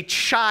like a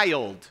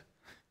child.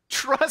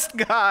 Trust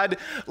God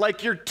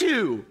like you're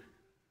two.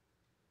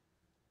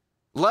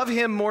 Love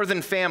him more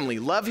than family.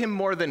 Love him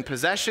more than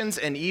possessions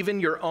and even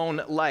your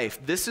own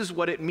life. This is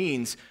what it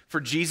means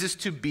for Jesus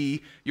to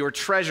be your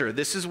treasure.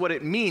 This is what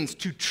it means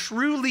to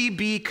truly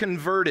be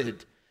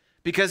converted.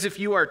 Because if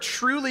you are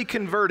truly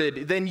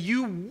converted, then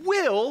you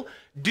will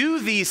do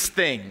these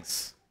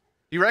things.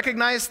 You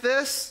recognize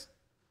this?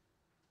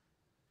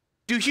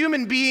 Do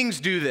human beings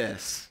do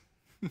this?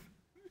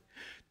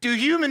 Do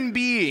human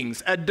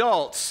beings,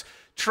 adults,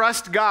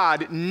 trust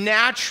God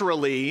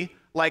naturally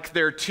like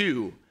they're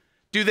two?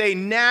 Do they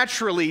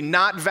naturally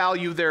not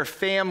value their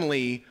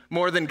family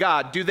more than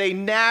God? Do they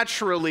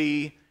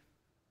naturally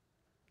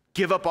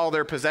give up all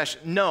their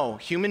possessions? No,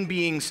 human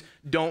beings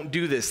don't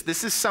do this.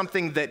 This is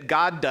something that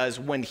God does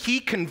when he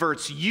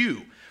converts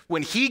you.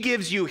 When he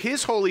gives you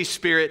his Holy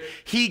Spirit,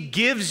 he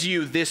gives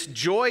you this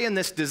joy and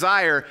this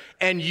desire,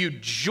 and you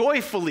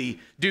joyfully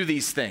do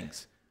these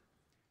things.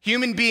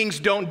 Human beings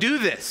don't do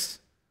this.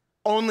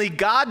 Only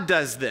God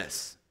does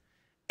this.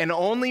 And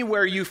only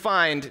where you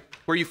find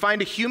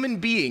a human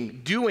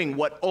being doing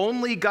what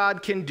only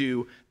God can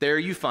do, there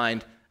you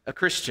find a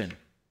Christian.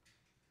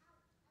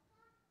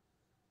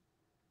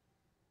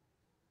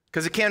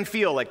 Because it can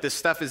feel like this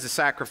stuff is a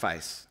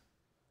sacrifice.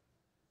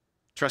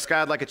 Trust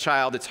God like a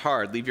child, it's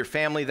hard. Leave your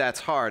family, that's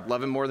hard.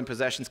 Love him more than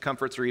possessions,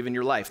 comforts, or even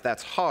your life,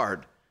 that's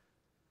hard.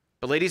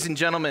 But ladies and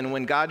gentlemen,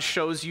 when God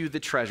shows you the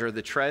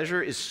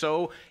treasure is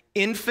so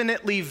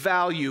infinitely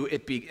valuable,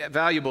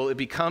 it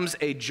becomes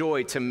a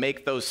joy to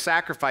make those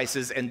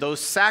sacrifices, and those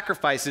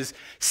sacrifices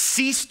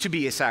cease to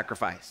be a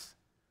sacrifice.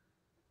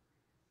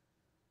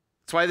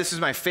 That's why this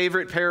is my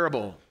favorite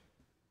parable,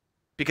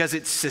 because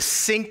it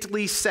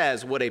succinctly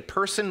says what a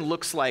person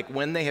looks like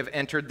when they have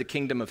entered the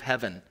kingdom of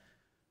heaven.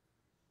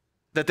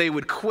 That they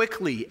would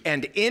quickly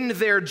and in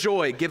their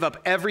joy give up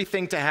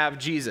everything to have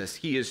Jesus.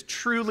 He is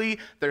truly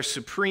their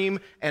supreme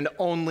and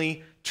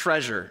only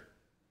treasure.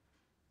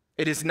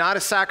 It is not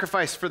a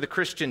sacrifice for the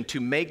Christian to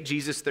make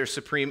Jesus their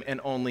supreme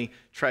and only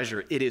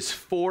treasure. It is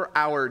for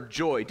our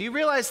joy. Do you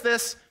realize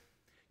this?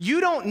 You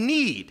don't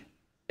need,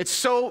 it's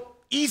so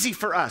easy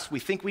for us. We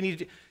think we need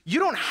to, you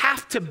don't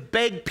have to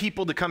beg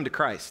people to come to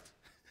Christ.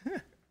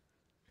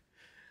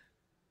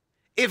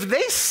 If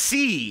they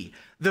see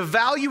the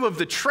value of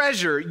the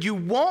treasure, you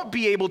won't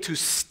be able to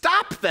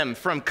stop them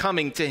from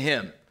coming to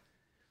him.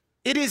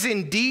 It is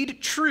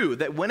indeed true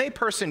that when a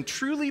person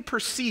truly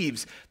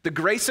perceives the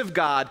grace of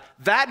God,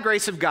 that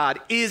grace of God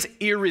is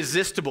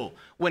irresistible.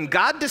 When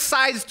God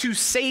decides to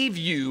save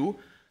you,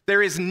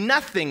 there is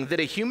nothing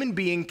that a human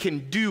being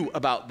can do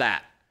about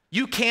that.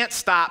 You can't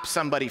stop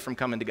somebody from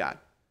coming to God.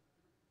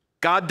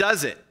 God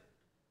does it.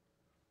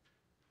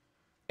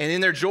 And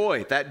in their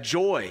joy, that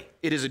joy,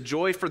 it is a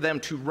joy for them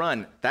to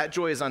run. That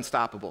joy is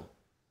unstoppable.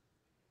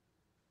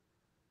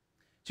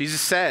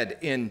 Jesus said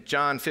in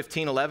John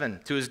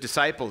 15:11 to his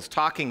disciples,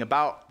 talking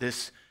about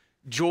this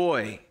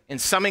joy and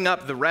summing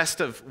up the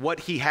rest of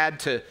what he had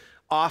to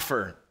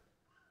offer.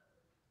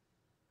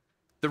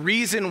 The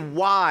reason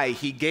why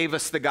he gave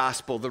us the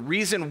gospel, the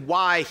reason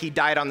why he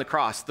died on the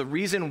cross, the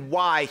reason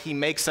why he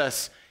makes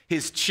us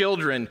his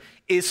children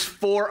is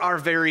for our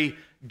very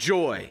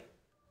joy.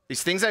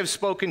 These things I've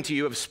spoken to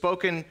you have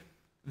spoken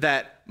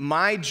that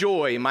my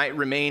joy might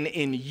remain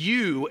in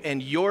you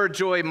and your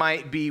joy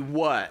might be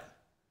what?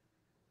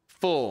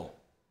 Full.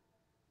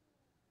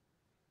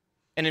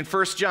 And in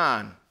 1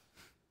 John,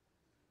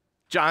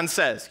 John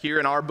says here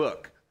in our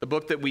book, the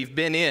book that we've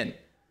been in,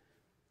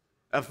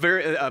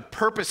 a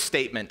purpose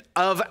statement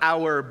of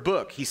our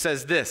book. He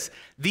says this,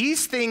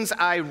 "These things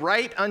I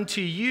write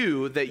unto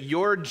you that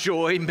your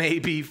joy may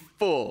be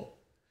full."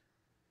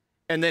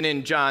 And then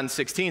in John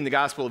 16, the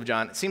Gospel of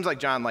John, it seems like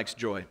John likes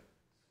joy.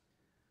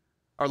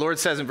 Our Lord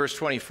says in verse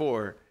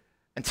 24,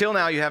 until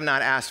now you have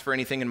not asked for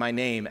anything in my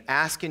name.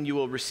 Ask and you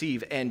will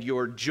receive, and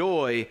your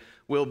joy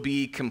will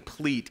be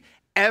complete.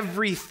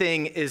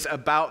 Everything is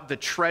about the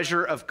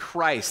treasure of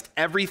Christ.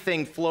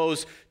 Everything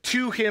flows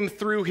to him,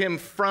 through him,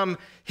 from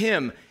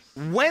him.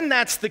 When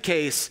that's the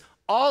case,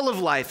 all of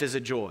life is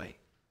a joy.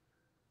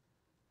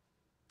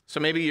 So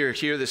maybe you're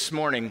here this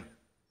morning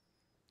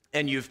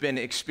and you've been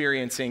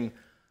experiencing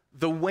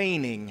the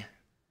waning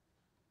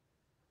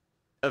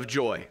of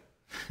joy.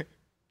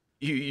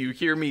 You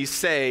hear me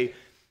say,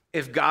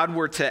 if God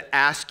were to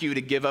ask you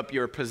to give up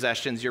your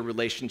possessions, your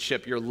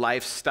relationship, your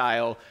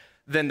lifestyle,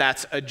 then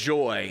that's a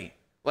joy.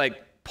 Like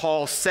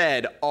Paul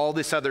said, all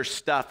this other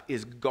stuff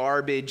is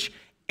garbage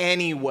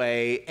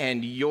anyway,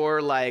 and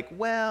you're like,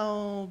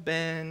 well,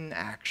 Ben,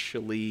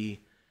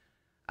 actually,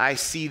 I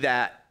see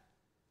that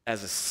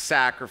as a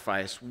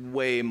sacrifice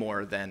way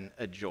more than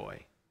a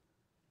joy.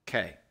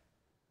 Okay.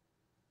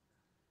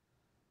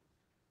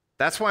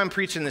 That's why I'm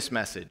preaching this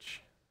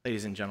message,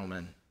 ladies and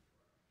gentlemen.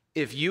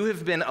 If you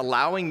have been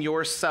allowing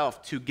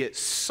yourself to get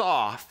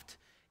soft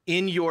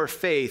in your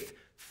faith,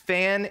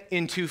 fan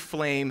into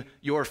flame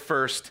your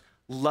first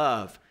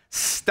love.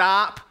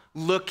 Stop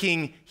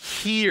looking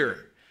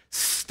here.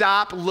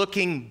 Stop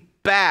looking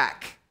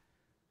back.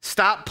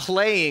 Stop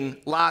playing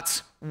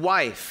Lot's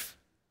wife.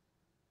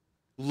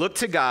 Look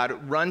to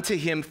God, run to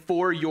him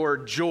for your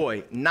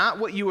joy, not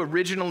what you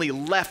originally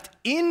left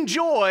in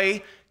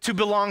joy to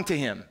belong to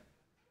him.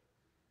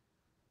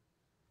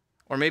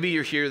 Or maybe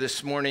you're here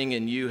this morning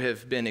and you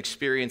have been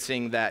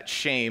experiencing that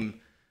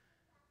shame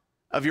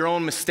of your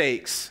own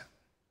mistakes.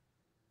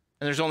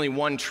 And there's only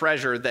one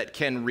treasure that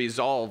can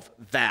resolve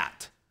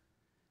that.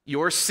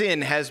 Your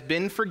sin has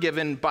been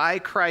forgiven by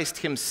Christ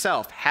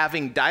himself,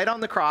 having died on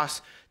the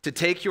cross to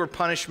take your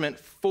punishment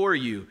for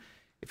you.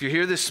 If you're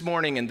here this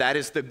morning and that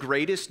is the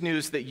greatest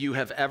news that you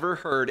have ever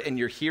heard and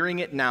you're hearing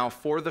it now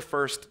for the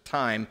first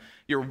time,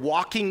 you're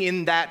walking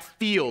in that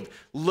field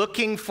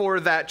looking for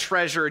that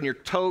treasure and your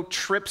toe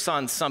trips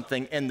on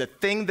something and the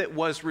thing that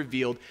was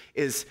revealed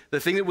is, the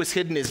thing that was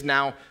hidden is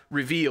now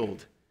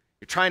revealed.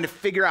 You're trying to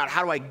figure out,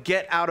 how do I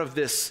get out of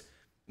this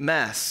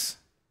mess?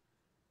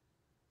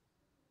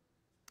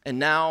 And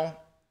now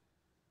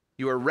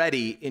you are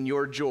ready in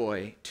your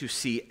joy to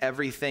see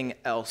everything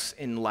else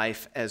in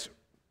life as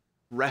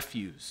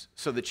refuse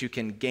so that you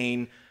can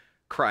gain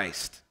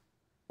Christ.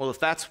 Well, if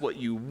that's what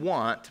you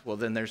want, well,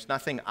 then there's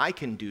nothing I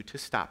can do to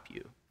stop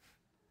you.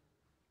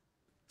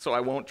 So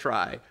I won't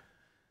try.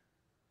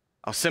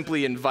 I'll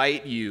simply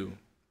invite you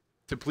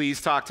to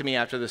please talk to me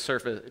after the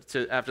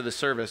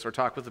service, or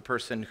talk with the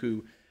person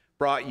who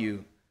brought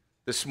you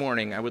this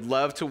morning. I would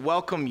love to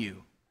welcome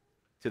you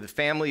to the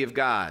family of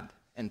God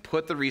and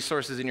put the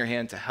resources in your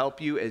hand to help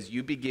you as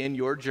you begin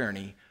your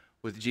journey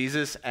with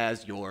Jesus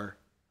as your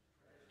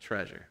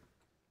treasure.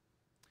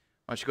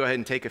 Why don't you go ahead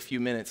and take a few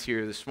minutes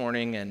here this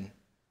morning and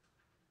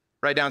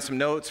write down some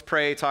notes,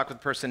 pray, talk with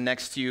the person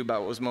next to you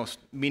about what was most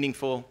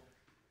meaningful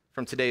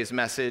from today's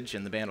message,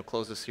 and the band will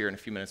close us here in a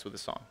few minutes with a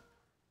song.